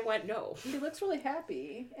think I went, no. He looks really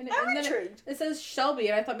happy. And I'm then intrigued. it says Shelby,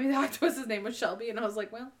 and I thought maybe the octopus's name was Shelby, and I was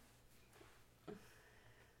like, well,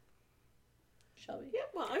 Shelby. Yeah,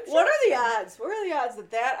 well, I'm sure. What are the odds? What are the odds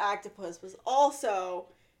that that octopus was also...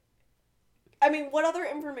 I mean, what other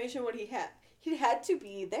information would he have? He had to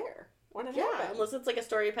be there when it Yeah, happened. unless it's like a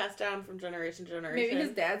story passed down from generation to generation. Maybe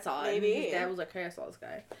his dad saw it. Maybe. And his dad was like, hey, I saw this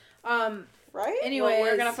guy. Right? Anyways. Well,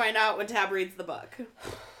 we're gonna find out when Tab reads the book.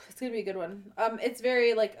 It's gonna be a good one. It's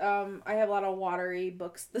very like I have a lot of watery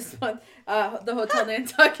books this month. The Hotel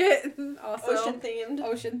Nantucket, also Ocean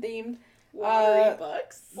themed. Watery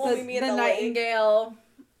books. We'll meet me at the the lake. Nightingale,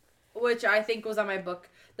 which I think was on my book.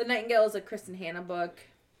 The Nightingale is a Kristen Hanna book.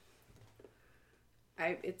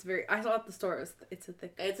 It's very. I saw it at the store. It's a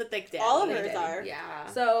thick. It's a thick daddy. All of Thick hers daddy. are. Yeah.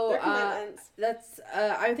 So They're commitments. that's.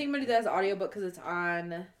 I think I'm gonna do that as an audiobook because it's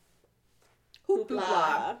on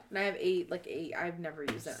Hoopla. and I have 8. I've never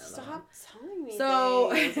used that. Stop telling me So,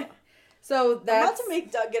 things. so I'm that's about to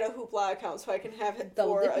make Doug get a Hoopla account so I can have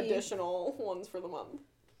Double 4 dippy. additional ones for the month.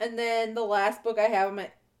 And then the last book I have on my...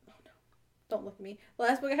 Oh, no. Don't look at me. The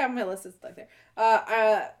last book I have on my list is stuck there.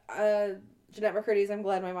 Jeanette McCurdy's I'm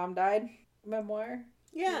Glad My Mom Died memoir.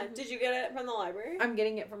 Yeah. Did you get it from the library? I'm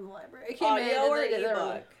getting it from the library. It came Audio in. or and they're-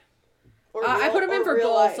 ebook? Or I real- put them in or for real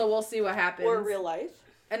both, life? so we'll see what happens. Or real life?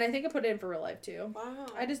 And I think I put it in for real life, too. Wow.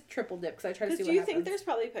 I just triple dip because I try to see Because what do you happens. think there's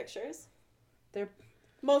probably pictures? There-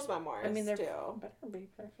 Most memoirs, I mean, they're do. better be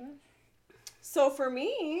perfect. So for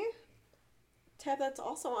me, Tab, that's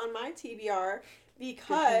also on my TBR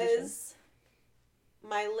because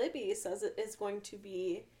my Libby says it is going to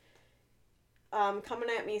be coming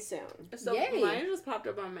at me soon. So Yay. mine just popped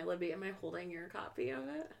up on my Libby. Am I holding your copy of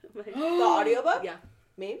it? The audiobook? Yeah.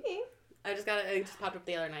 Maybe. I just got it. It just popped up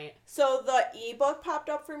the other night. So the ebook popped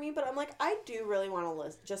up for me, but I'm like, I do really want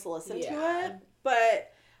to just listen to Yeah. it.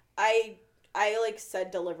 But I like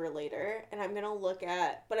said deliver later, and I'm gonna look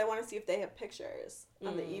at, but I want to see if they have pictures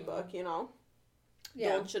on the ebook. You know, Yeah.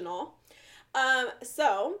 don't you know?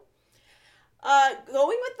 So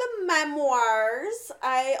going with the memoirs,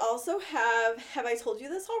 I also have I told you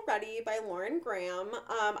this already, by Lauren Graham.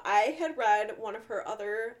 I had read one of her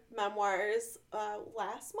other memoirs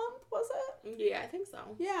last month, was it? Yeah, I think so.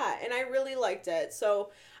 Yeah, and I really liked it.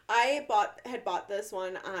 So I had bought this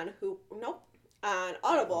one on on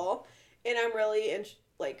Audible, and I'm really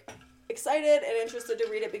excited and interested to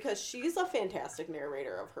read it because she's a fantastic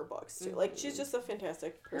narrator of her books too. Like, she's just a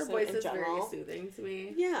fantastic Her person voice in is general. very soothing to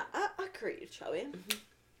me. Yeah, agreed, Shelby.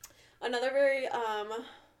 Another very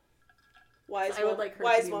wise I would like her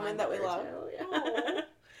wise to be woman my that we mother, love. too.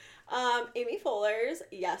 Yeah. Amy Poehler's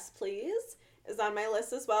Yes Please is on my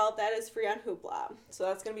list as well. That is free on Hoopla. So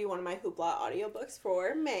that's going to be one of my Hoopla audiobooks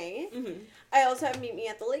for May. Mhm. I also have Meet Me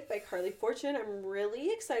at the Lake by Carly Fortune. I'm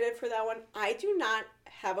really excited for that one. I do not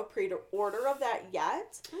have a pre-order of that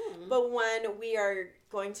yet, but when we are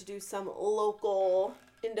going to do some local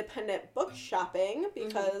independent book shopping,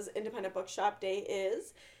 because Independent Bookshop Day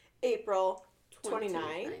is April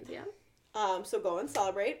 29th. Yeah. So go and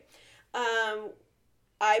celebrate.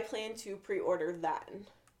 I plan to pre-order then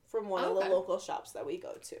from one of the local shops that we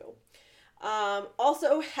go to.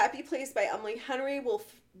 Also, Happy Place by Emily Henry will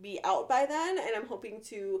be out by then, and I'm probably going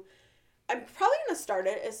to start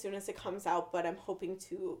it as soon as it comes out, but I'm hoping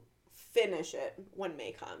to finish it when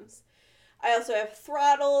May comes. I also have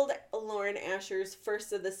Throttled, Lauren Asher's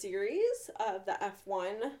first of the series of the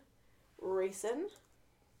F1 racing.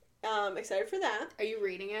 Excited for that. Are you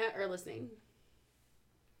reading it or listening?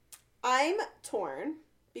 I'm torn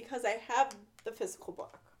because I have the physical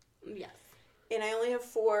book. Yes. And I only have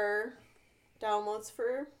 4 downloads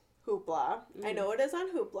for Hoopla. I know it is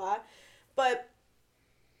on Hoopla, but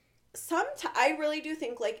I really do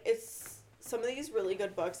think like it's some of these really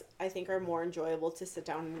good books I think are more enjoyable to sit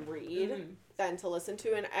down and read than to listen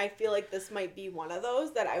to, and I feel like this might be one of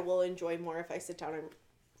those that I will enjoy more if I sit down and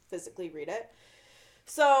physically read it.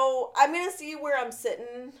 So I'm going to see where I'm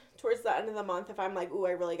sitting towards the end of the month. If I'm like, ooh,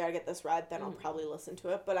 I really got to get this read, then I'll probably listen to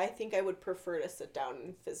it. But I think I would prefer to sit down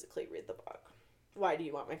and physically read the book. Why do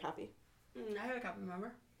you want my copy? I have a copy,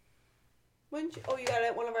 remember? Wouldn't you? Oh, you got it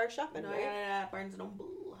at one of our shopping, No, right? I got it at Barnes & Noble.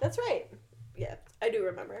 That's right. Yeah, I do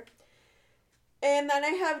remember. And then I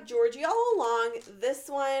have Georgie All Along. This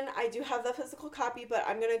one, I do have the physical copy, but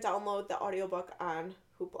I'm going to download the audiobook on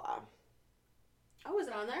Hoopla. Oh, is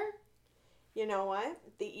it on there? You know what?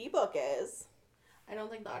 The ebook is. I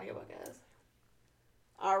don't think the audiobook is.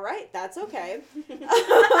 All right, that's okay.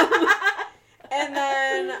 And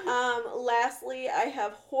then, lastly, I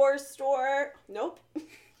have Horror Store. Nope.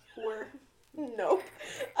 Nope.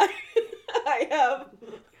 I have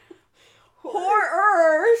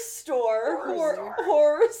Horror Store.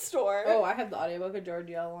 Horror Store. Oh, I have the audiobook of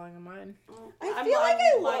Georgie all along in mine. I feel like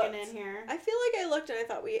I logging looked. in here. I feel like I looked and I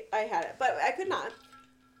thought I had it, but I could not.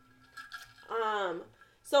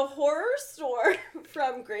 So Horror Store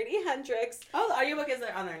from Grady Hendrix. Oh, the audiobook is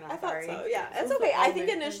on there now. I thought Sorry. so. Yeah, it's okay. I think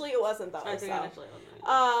initially it wasn't though. I think so. initially it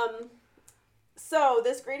wasn't. So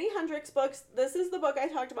this Grady Hendrix book, this is the book I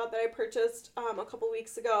talked about that I purchased a couple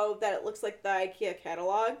weeks ago that it looks like the IKEA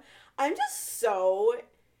catalog. I'm just so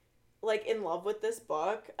like in love with this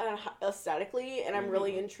book aesthetically, and I'm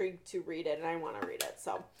really intrigued to read it, and I want to read it.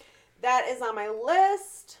 So that is on my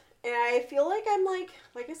list, and I feel like I'm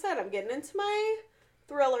like I said, I'm getting into my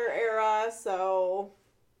thriller era, so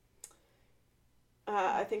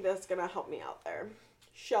I think that's gonna help me out there.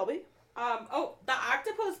 Shelby? The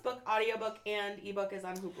Octopus book audiobook and ebook is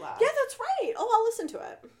on Hoopla. Yeah, that's right. Oh, I'll listen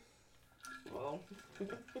to it. Well,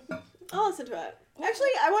 I'll listen to it. Actually,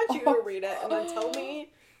 I want you to read it and then tell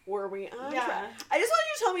me were we on Yeah. track. I just want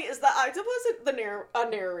you to tell me, is the octopus a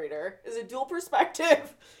narrator? Is it dual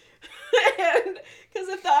perspective? And because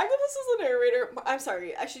if the octopus is a narrator, I'm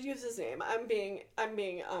sorry, I should use his name. I'm being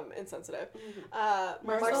insensitive.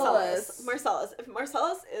 Marcellus. Marcellus. If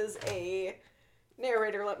Marcellus is a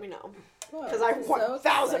narrator, let me know. Because Whoa, I this is so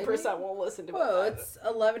 1000% exciting. will listen to it. Whoa, it's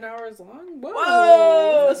 11 hours long. Whoa,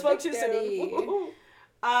 Whoa! Spoke Big too Daddy. soon.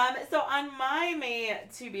 So on my May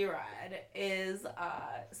to be read is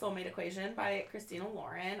Soulmate Equation by Christina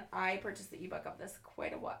Lauren. I purchased the ebook of this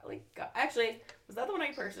quite a while. Actually, was that the one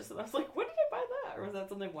I purchased? And I was like, when did I buy that? Or was that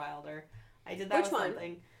something wilder? I did that Which with one?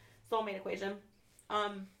 something. Soulmate Equation.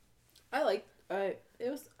 I like it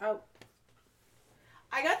was out.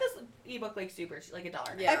 I got this ebook like super cheap, like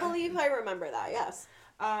 $1. Yeah. I believe I remember that, yes.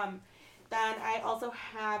 Then I also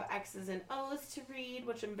have X's and O's to read,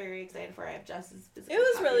 which I'm very excited for. I have Jess's physical It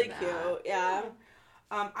was copy really of that. cute, yeah.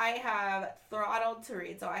 I have Throttled to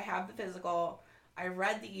read, so I have the physical. I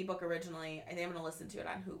read the ebook originally. I think I'm going to listen to it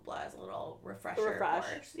on Hoopla as a little refresher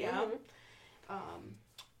course. Yeah. Mhm.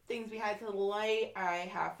 Things Behind the Light I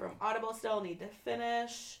have from Audible still, need to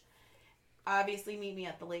finish. Obviously, Meet Me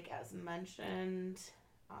at the Lake as mentioned.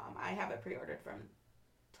 I have it pre-ordered from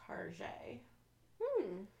Target.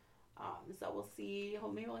 So we'll see.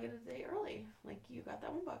 Maybe we'll get it a day early. Like you got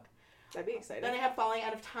that one book. That'd be exciting. Then I have Falling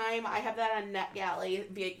Out of Time. I have that on NetGalley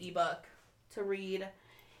via ebook to read.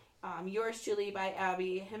 Yours Truly by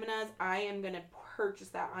Abby Jimenez. I am going to purchase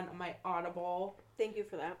that on my Audible. Thank you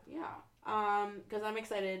for that. Yeah. Because I'm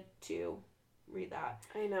excited to read that.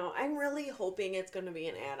 I know. I'm really hoping it's going to be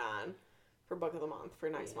an add-on for Book of the Month for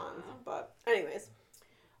next month. But anyways.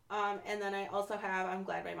 And then I also have I'm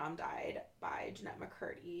Glad My Mom Died by Jeanette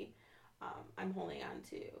McCurdy. I'm holding on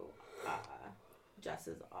to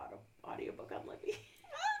Jess's audiobook on Libby.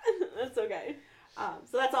 That's okay.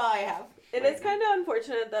 So that's all I have. It is kind of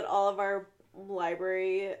unfortunate that all of our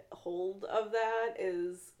library hold of that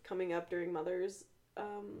is coming up during Mother's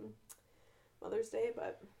Day,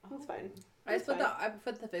 but it's fine. I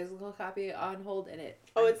put the physical copy on hold and it.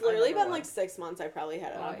 Oh, it's literally been like 6 months. I probably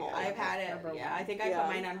had it on hold. I've had it. Number Yeah, one. I think I put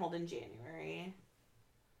mine on hold in January.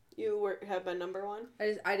 You have been number one?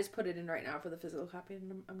 I just put it in right now for the physical copy.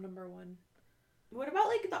 I'm number one. What about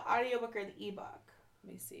like the audiobook or the ebook?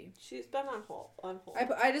 Let me see. She's been on hold.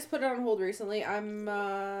 I just put it on hold recently.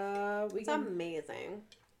 It's amazing.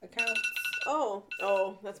 Accounts.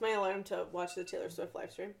 Oh, that's my alarm to watch the Taylor Swift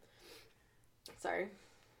live stream. Sorry.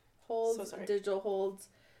 Holds, So sorry. digital holds.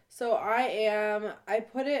 So I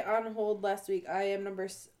put it on hold last week. I am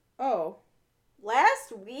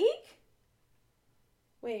Last week?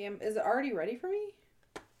 Wait, is it already ready for me?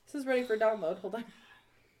 This is ready for download. Hold on.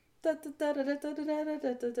 Ebooks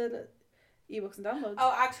and downloads.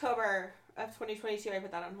 Oh, October of 2022. I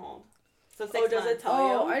put that on hold. So 6 does it months. tell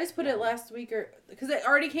you? I just put it last week because it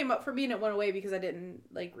already came up for me and it went away because I didn't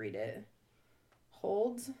read it.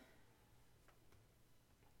 Holds.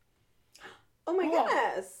 Oh my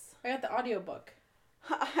goodness. I got the audiobook.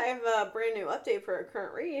 I have a brand new update for a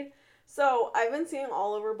current read. So I've been seeing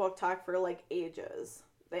all over Book Talk for like ages.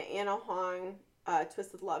 The Anna Huang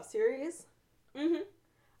Twisted Love series. Mm-hmm.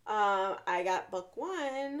 I got book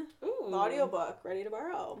 1, Ooh. the audiobook, ready to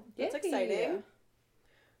borrow. That's exciting.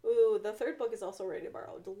 Ooh, the third book is also ready to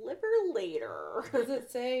borrow. Deliver later. Does it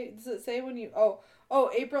say when you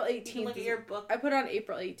April 18th. You can look at your book. I put on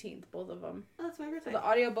April 18th, both of them. Oh, that's my So birthday. the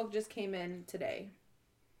audiobook just came in today.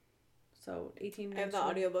 So 18. I have the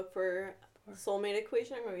audiobook for Soulmate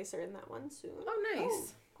Equation. I'm going to be starting that one soon. Oh,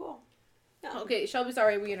 nice. Cool. Yeah. Okay, Shelby,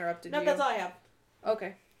 sorry we interrupted No, you. that's all I have.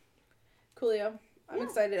 Okay. Coolio. I'm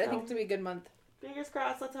excited. I think it's going to be a good month. Fingers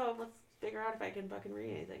crossed. Let's hope. Let's figure out if I can fucking read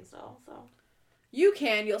anything still. So. You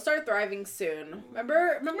can. You'll start thriving soon.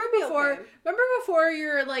 Remember be before? okay. Remember before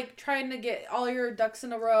you're like trying to get all your ducks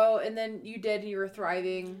in a row, and then you did, and you were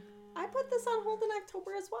thriving. I put this on hold in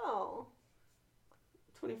October as well.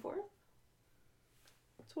 24th?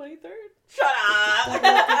 23rd? Shut up!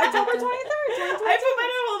 October 23rd. I put mine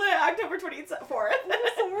on hold at October 24th.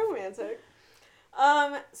 That's so romantic.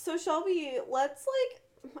 So Shelby, let's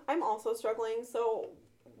I'm also struggling, so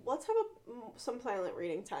let's have some silent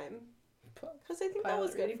reading time. Because I think that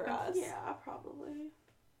was good for us. Yeah, probably.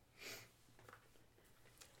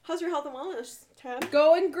 How's your health and wellness, Ted?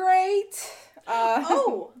 Going great. I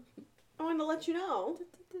wanted to let you know.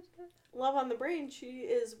 Love on the Brain, she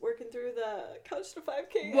is working through the Couch to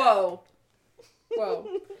 5K. Whoa.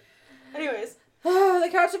 Anyways. The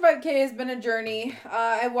Couch to 5K has been a journey.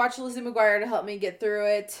 I watched Lizzie McGuire to help me get through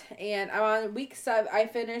it, and I'm on week 7. I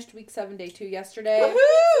finished week 7, day 2 yesterday.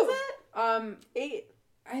 Woohoo! 8.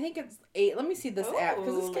 I think it's 8. Let me see this app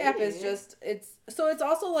because this app is just it's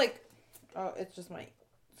also like it's just my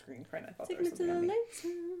screen print. I thought there was something on me.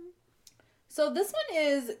 So this one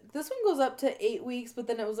goes up to 8 weeks, but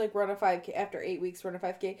then it was like run a 5K after 8 weeks, run a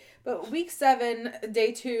 5K. But week 7,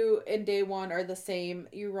 day 2, and day 1 are the same.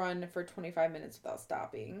 You run for 25 minutes without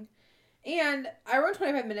stopping. And I run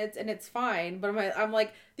 25 minutes and it's fine, but I'm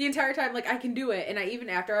like the entire time, like I can do it. And even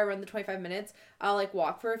after I run the 25 minutes, I'll like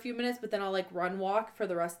walk for a few minutes, but then I'll like walk for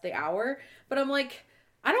the rest of the hour. But I'm like,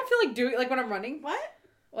 I don't feel like doing like when I'm running. What?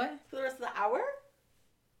 For the rest of the hour?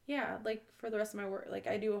 Yeah, like for the rest of my work, like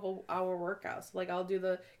I do a whole hour workout. So like I'll do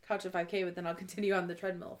the Couch at 5K, but then I'll continue on the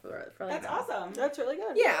treadmill for like That's awesome. That's really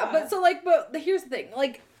good. Yeah, but here's the thing,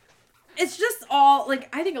 like it's just all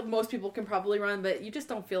like I think most people can probably run, but you just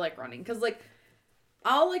don't feel like running because like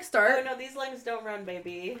I'll like start. Oh no, these legs don't run,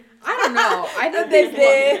 baby. I don't know. I think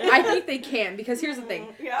I think they can because here's the thing.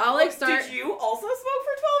 Yeah. I'll like start. Did you also smoke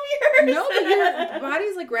for 12 years? No, but your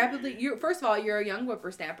body's like rapidly. First of all, you're a young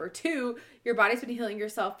whippersnapper. 2, your body's been healing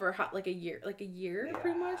yourself for like a year,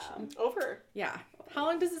 pretty much. Over. Yeah. How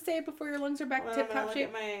long does it stay before your lungs are back Well, tip top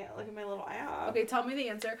shape? Look at my little app. Okay, tell me the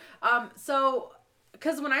answer. So,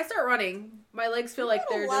 because when I start running, my legs feel like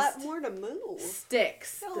they're just a lot more to move.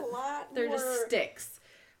 sticks. A lot They're more. just sticks,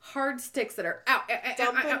 hard sticks that are ow,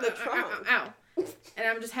 Dump in the trunk. ow. And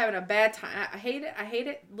I'm just having a bad time. I hate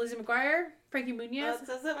it. Lizzie McGuire, Frankie Muniz. It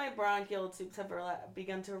says that my bronchial tubes have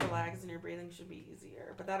begun to relax and your breathing should be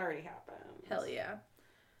easier, but that already happened. Hell yeah.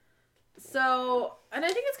 So, and I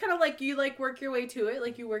think it's kind of like you like work your way to it,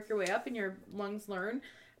 like you work your way up and your lungs learn.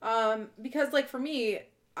 Because like for me,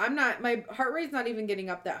 my heart rate's not even getting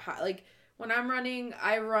up that high. Like when I'm running,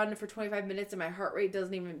 I run for 25 minutes and my heart rate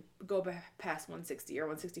doesn't even go past 160 or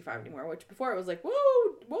 165 anymore, which before it was like,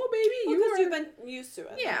 whoa, baby. Because you've been used to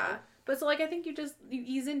it. Yeah. But so like, I think you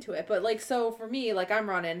ease into it. But like, so for me, like I'm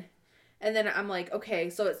running and then I'm like, okay,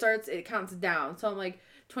 so it counts down. So I'm like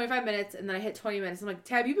 25 minutes and then I hit 20 minutes. I'm like,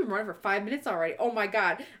 Tab, you've been running for 5 minutes already. Oh my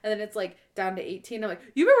God. And then it's like down to 18. I'm like,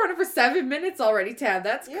 you've been running for 7 minutes already, Tab.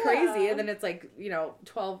 That's crazy. And then it's like,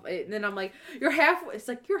 12. And then I'm like, you're halfway. It's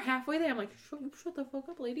like, you're halfway there. I'm like, shut the fuck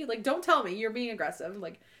up, lady. Like, don't tell me you're being aggressive.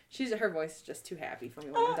 Like, her voice is just too happy for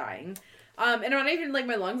me when I'm dying. And I'm not even like,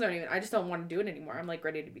 my lungs aren't even, I just don't want to do it anymore. I'm like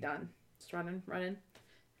ready to be done. Just running.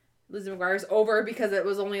 Lizzie McGuire's over because it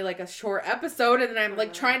was only like a short episode and then I'm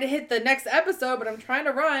like trying to hit the next episode, but I'm trying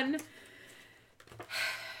to run.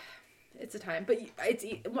 It's a time, but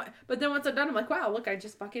then once I'm done, I'm like, wow, look, I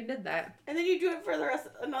just fucking did that. And then you do it for the rest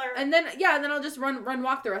of another. And then I'll just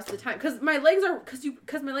walk the rest of the time because my legs are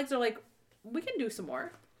like, we can do some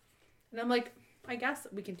more, and I'm like, I guess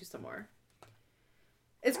we can do some more.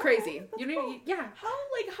 It's crazy, cool. Yeah.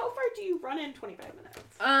 How far do you run in 25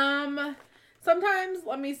 minutes? Sometimes,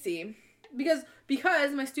 let me see, because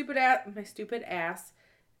my stupid ass,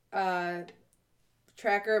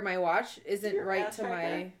 tracker, my watch isn't right to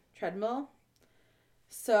my treadmill,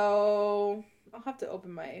 so I'll have to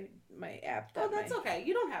open my app. That's okay.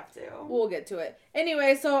 You don't have to. We'll get to it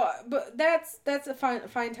anyway. So, but that's a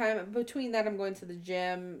fine time. Between that, I'm going to the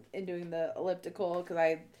gym and doing the elliptical because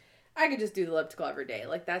I could just do the elliptical every day.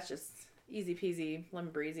 Like that's just easy peasy, lemon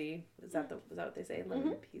breezy. Is that what they say?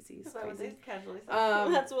 Lemon peasy. Is that what they casually say?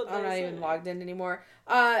 That's what I'm not saying. even logged in anymore.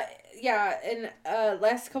 Yeah, and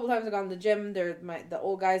last couple times I've gone to the gym, the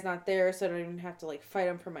old guy's not there, so I don't even have to like fight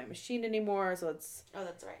him for my machine anymore. So it's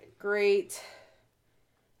that's right. Great.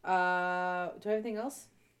 Do I have anything else?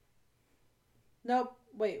 Nope.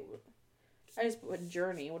 Wait. I just put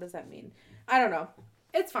journey. What does that mean? I don't know.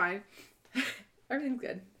 It's fine. Everything's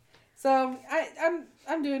good. So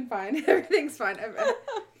I'm doing fine. Everything's fine.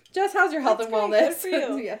 Jess, how's your health and wellness? Good for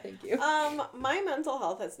you. Yeah, thank you. My mental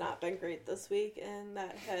health has not been great this week, and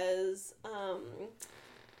that has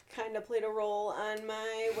kind of played a role on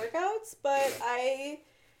my workouts. But I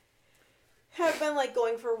have been like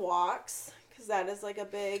going for walks because that is like a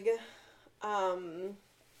big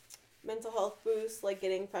mental health boost, like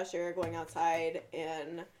getting fresh air, going outside,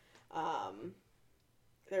 and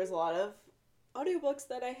there's a lot of audiobooks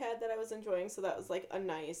that I had that I was enjoying, so that was like a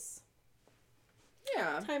nice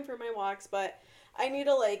time for my walks. But I need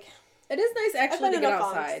to like, it is nice actually to get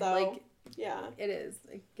outside. Like yeah, it is.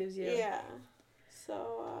 It gives you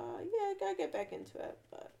so I gotta get back into it,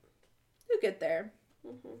 but you'll get there.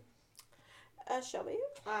 Shelby?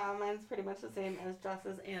 Mine's pretty much the same as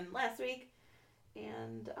Joss's and last week,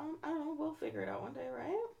 and I don't know, we'll figure it out one day,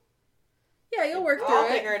 right? Yeah, you'll work through I'll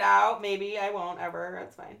it. figure it out. Maybe I won't ever.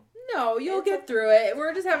 That's fine. No, you'll get through it.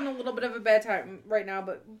 We're just having a little bit of a bad time right now,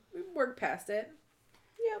 but we work past it.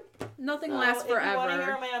 Yep. Nothing lasts forever. If you want to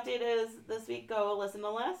hear what my update is this week, go listen to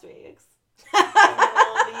last week's.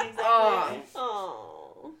 Oh.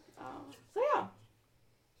 So yeah.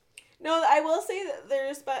 No, I will say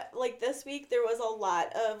that but like this week there was a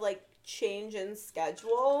lot of like change in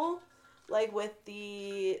schedule, like with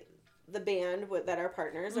the band that our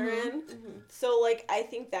partners are in. So like I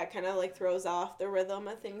think that kind of like throws off the rhythm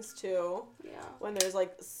of things too. Yeah. When there's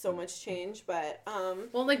like so much change, but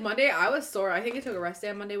well, like Monday I was sore. I think I took a rest day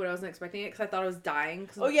on Monday when I wasn't expecting it because I thought I was dying.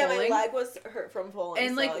 Oh yeah, my leg was hurt from fulling.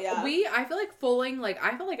 And like I feel like fulling, like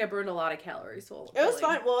I felt like I burned a lot of calories. It was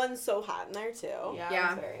fun. Well, and so hot in there too.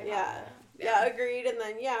 Yeah. Yeah, agreed. And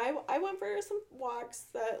then I went for some walks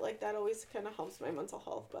that always kind of helps my mental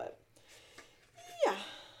health, but yeah.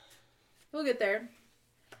 We'll get there.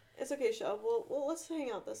 It's okay, Shel. Well, let's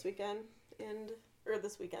hang out this weekend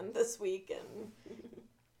this week, and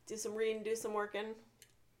do some reading, do some working.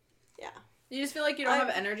 Yeah. You just feel like you don't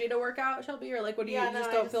have energy to work out, Shelby, or like what do you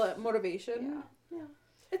don't feel motivation? Yeah.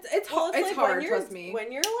 It's hard. Trust me.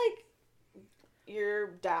 When you're like you're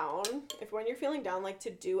down, when you're feeling down, like to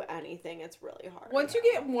do anything, it's really hard. Once you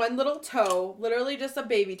get one little toe, literally just a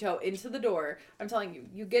baby toe, into the door, I'm telling you,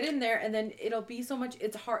 you get in there and then it'll be so much.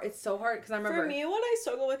 It's hard. It's so hard because I remember. For me, what I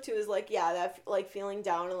struggle with too is like that like feeling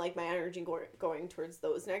down and like my energy going towards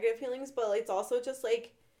those negative feelings, but it's also just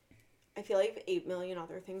like I feel like 8 million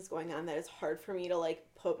other things going on that it's hard for me to like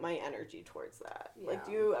put my energy towards that. Yeah. Like,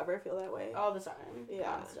 do you ever feel that way? All the time.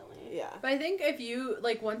 Yeah. Constantly. Yeah. But I think if you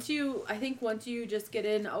like once you just get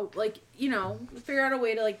in, figure out a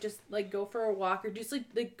way to like just like go for a walk or just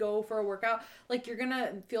like go for a workout, like you're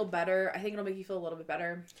gonna feel better. I think it'll make you feel a little bit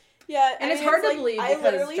better. Yeah, And I it's mean, hard to like, believe I because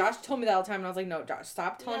literally Josh told me that all the time, and I was like, no, Josh,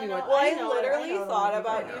 stop telling me what. Well, I know, literally thought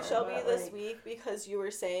about I you, know, Shelby, but, this like- week because you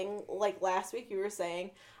were saying, like, last week you were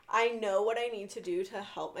saying, I know what I need to do to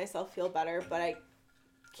help myself feel better, but I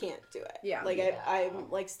can't do it. Yeah. Like, Yeah. I'm,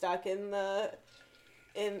 like, stuck in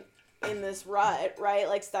this rut, right?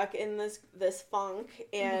 Like, stuck in this funk,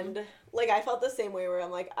 and, like, I felt the same way where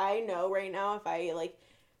I'm like, I know right now if I, like,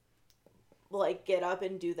 get up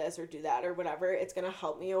and do this or do that or whatever, it's gonna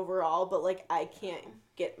help me overall, but, like, I can't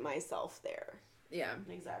get myself there. Yeah.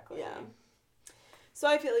 Exactly. Yeah. So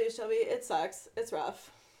I feel you, Shelby. It sucks. It's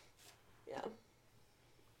rough. Yeah.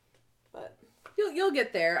 But You'll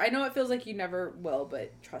get there. I know it feels like you never will,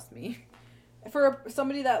 but trust me. For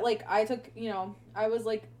somebody that, like, I took, I was,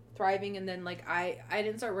 like, thriving, and then, like, I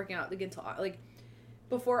didn't start working out again until, like,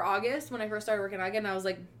 before August, when I first started working out again, I was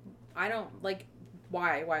like, I don't, like,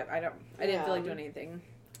 why? I didn't feel like doing anything.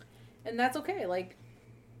 And that's okay, like,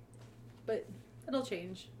 but it'll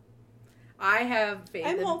change. I have faith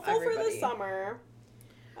I'm in hopeful for everybody. the summer.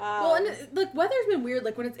 Well, and like weather's been weird.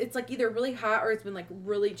 Like when it's like either really hot or it's been like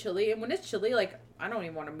really chilly. And when it's chilly, like I don't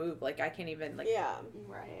even want to move. Like I can't even like. Yeah.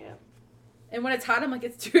 Right. And when it's hot, I'm like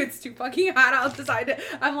it's too fucking hot outside.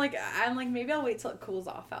 I'm like maybe I'll wait till it cools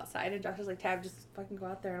off outside. And Josh is like, Tab, just fucking go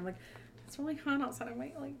out there. And I'm like, it's really hot outside. I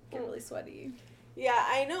might like get really sweaty. Yeah,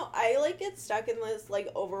 I know. I like get stuck in this like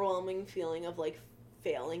overwhelming feeling of like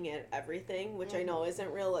failing at everything, which I know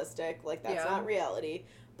isn't realistic. Like that's not reality.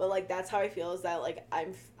 But like that's how I feel, is that like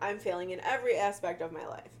I'm failing in every aspect of my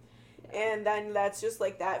life. Yeah. And then that's just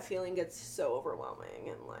like that feeling gets so overwhelming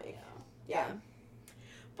and like yeah.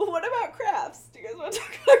 But what about crafts? Do you guys want to talk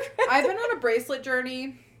about crafts? I've been on a bracelet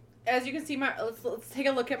journey. As you can see, let's take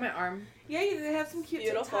a look at my arm. Yeah, you have some cute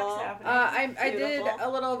Beautiful. TikToks happening. I did a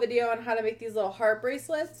little video on how to make these little heart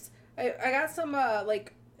bracelets. I got some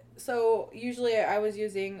so usually I was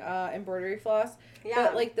using embroidery floss. Yeah.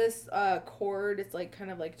 But like this cord, it's like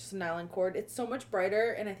kind of like just a nylon cord. It's so much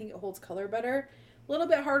brighter, and I think it holds color better. A little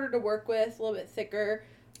bit harder to work with, a little bit thicker.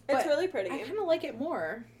 It's really pretty. I kind of like it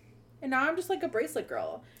more. And now I'm just like a bracelet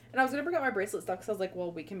girl. And I was going to bring out my bracelet stuff because I was like,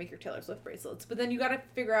 well, we can make your Taylor Swift bracelets. But then you got to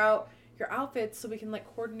figure out your outfits so we can like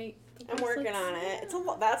coordinate the I'm working on it.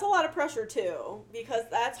 That's a lot of pressure too, because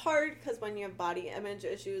that's hard because when you have body image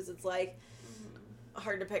issues, it's like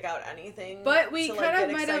hard to pick out anything. But we to, kind get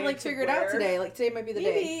of might have excited like to figured out wear. today. Like today might be the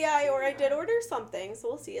Maybe, day. yeah, or I did order something, so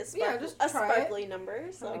we'll see. just A try it. sparkly number.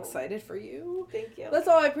 So I'm excited for you. Thank you. That's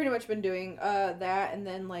all I've pretty much been doing. That, and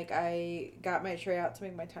then like I got my tray out to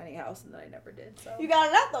make my tiny house, and then I never did. So You got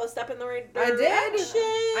it out though. Step in the right I direction.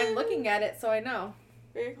 did. I'm looking at it, so I know.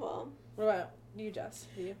 Very cool. What about you, Jess?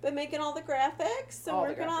 You? Been making all the graphics and All the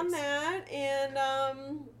working on graphics. that,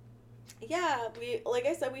 and yeah, we like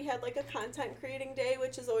I said, we had like a content creating day,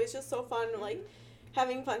 which is always just so fun, like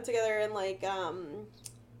having fun together and like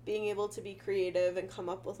being able to be creative and come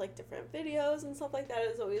up with like different videos and stuff like that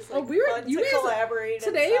is always like fun you to guys collaborate.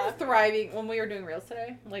 Today and you're stuff. thriving when we were doing reels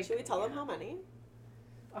today. Like Should we tell them how many?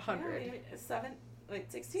 100.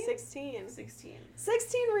 16? 16. 16.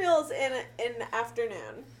 16 reels in an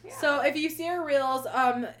afternoon. Yeah. So if you see our reels,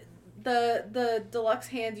 the deluxe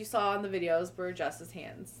hands you saw in the videos were Jess's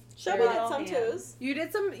hands. Shelby They're did all some hands.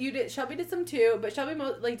 twos. Shelby did some too, but Shelby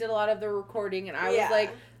did a lot of the recording, and I Yeah. was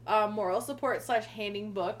like moral support /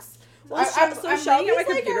 handing books. Well, I'm looking at my Shelby's like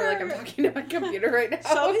computer our, like I'm talking to my computer right now.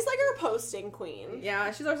 Shelby's like our posting queen.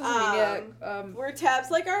 Yeah, she's our social media. Where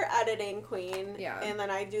Tab's like our editing queen. Yeah. And then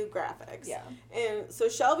I do graphics. Yeah. And so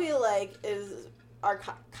Shelby like is our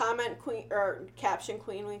comment queen or caption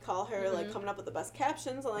queen, we call her, like coming up with the best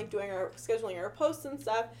captions and like scheduling our posts and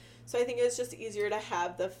stuff. So I think it's just easier to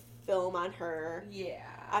have the film on her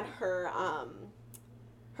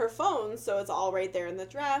her phone, so it's all right there in the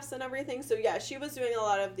drafts and everything. So yeah, she was doing a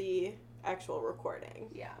lot of the actual recording.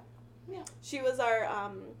 Yeah. She was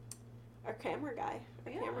our camera guy,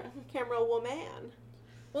 our camera woman.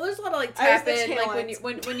 Well, there's a lot of like I was tap the in, like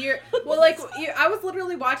talent. when you're well, like I was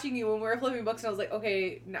literally watching you when we were flipping books, and I was like,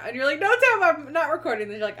 okay, no, and you're like, no, Tab, I'm not recording.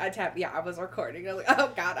 And then you're like, I tap, yeah, I was recording. I was like,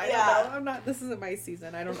 oh god, I don't know, I'm not. This isn't my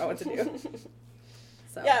season. I don't know what to do.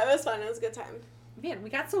 So Yeah, it was fun. It was a good time. man, we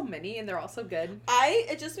got so many, and they're all so good.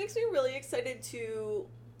 It just makes me really excited to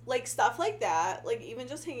like stuff like that, like even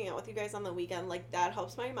just hanging out with you guys on the weekend, like that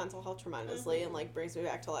helps my mental health tremendously and like brings me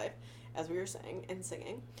back to life, as we were saying and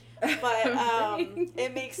singing. But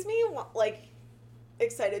it makes me like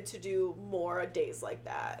excited to do more days like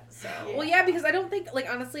that. So Well, yeah, because I don't think, like,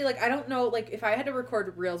 honestly, like, I don't know, like, if I had to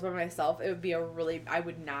record reels by myself, it would be I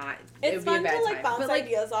would not, it it's would be a fun bad to like time. bounce But, like,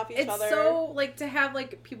 ideas off each it's other. so, like, to have,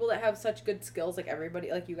 like, people that have such good skills, like, everybody,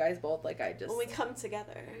 like, you guys both, like, I just, when we come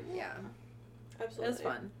together. yeah, Absolutely. it was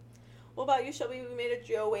fun. What about you, Shelby? We made a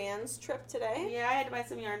Joann's trip today. Yeah, I had to buy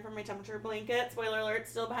some yarn for my temperature blanket. Spoiler alert,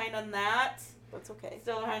 still behind on that. That's okay.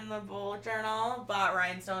 Still behind the bullet journal. Bought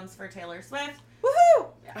rhinestones for Taylor Swift. Woohoo!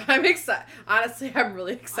 I'm excited. Honestly, I'm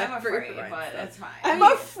really excited I'm for afraid, your but rhinestones. it's fine. I'm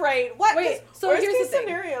afraid. What? Wait, so worst here's case the thing.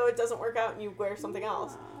 scenario, it doesn't work out and you wear something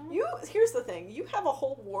else. Here's the thing. You have a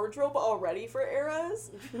whole wardrobe already for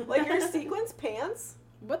eras. Like your sequins pants.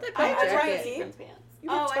 What the I pink have Right. jacket? sequins pants. You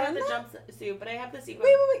Oh, I have returned the them? jumpsuit, but I have the Wait, sequins.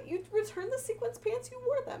 wait. You returned the sequins pants? You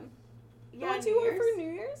wore them. The Yeah, ones New you wore Year's. for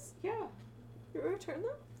New Year's? Yeah. You returned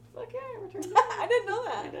them? Fuck yeah, I returned them. I didn't know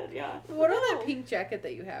I that. did, yeah. What about No. that pink jacket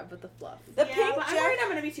that you have with the fluff? The yeah, pink but I'm worried jacket. I'm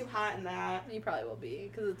gonna be too hot in that. You probably will be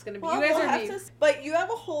because it's gonna be. Well, you guys we'll are have be. to, but you have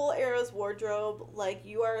a whole era's wardrobe. Like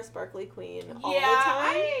you are a sparkly queen all yeah, the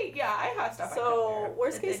time. I have stuff. I could So wear.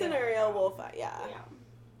 worst They case don't scenario, work we'll out. find. Yeah, Yeah.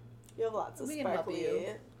 you have lots of We can help sparkly,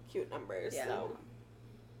 you. cute numbers. Yeah. So.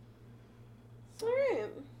 All right.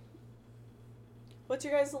 What's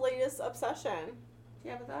your guys' latest obsession? Do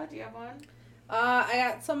you have a thought? Do you have one? I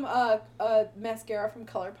got some mascara from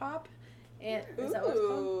ColourPop, and is that what it's Ooh.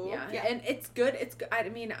 called? Yeah. Yeah. And it's good. It's good. I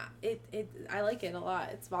mean, I like it a lot.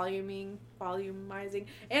 It's volumizing,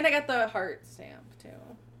 and I got the heart stamp too.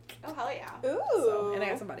 Oh hell yeah! Ooh. So, and I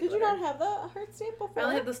got some body Did you glitter. not have the heart stamp before? I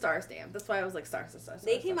only had the star stamp. That's why I was like star.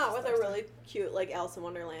 They came out with a really cute like Alice in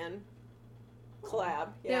Wonderland collab.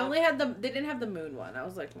 They Yeah. only had the. They didn't have the moon one. I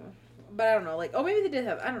was like, but I don't know. Like, oh, maybe they did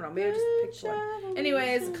have. I don't know. Maybe I just picked one.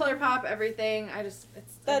 Anyways, ColourPop, everything. It's.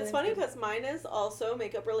 That's funny everything's because mine is also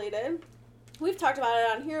makeup related. We've talked about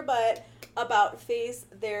it on here, but About Face,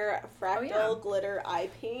 their fractal yeah. glitter eye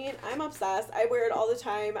paint. I'm obsessed. I wear it all the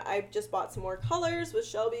time. I just bought some more colors with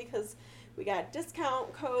Shelby because we got a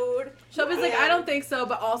discount code. good. Shelby's like, And I don't think so,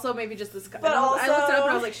 but also maybe just this. But I looked it up and I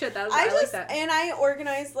also, was like, shit, I I like that. And I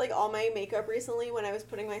organized like all my makeup recently when I was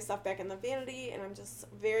putting my stuff back in the vanity, and I'm just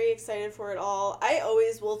very excited for it all. I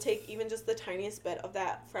always will take even just the tiniest bit of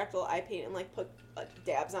that fractal eye paint and like put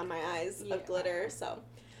dabs on my eyes Yeah. of glitter. So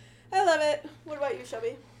I love it. What about you,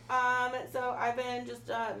 Shelby? So I've been just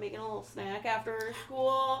making a little snack after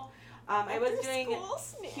school. I was After doing school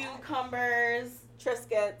snack. cucumbers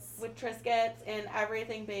Triscuits. with Triscuits and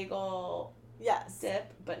everything bagel Yes.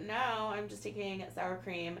 dip, but now I'm just taking sour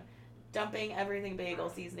cream, dumping everything bagel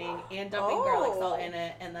seasoning, and dumping Oh. garlic salt in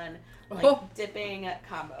it, and then like Oh. dipping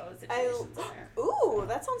combo situations in there. Ooh,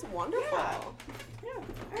 that sounds wonderful. Yeah.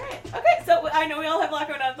 All right. Okay. So I know we all have a lot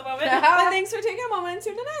going on at the moment. But thanks for taking a moment and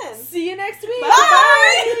tuning in. See you next week.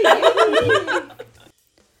 Bye.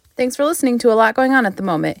 Thanks for listening to A Lot Going On at the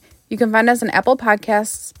Moment. You can find us on Apple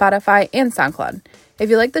Podcasts, Spotify, and SoundCloud. If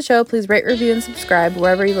you like the show, please rate, review, and subscribe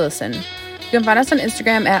wherever you listen. You can find us on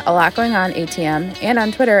Instagram at A Lot Going On ATM and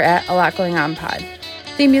on Twitter at A Lot Going On Pod.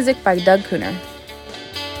 Theme music by Doug Cooner.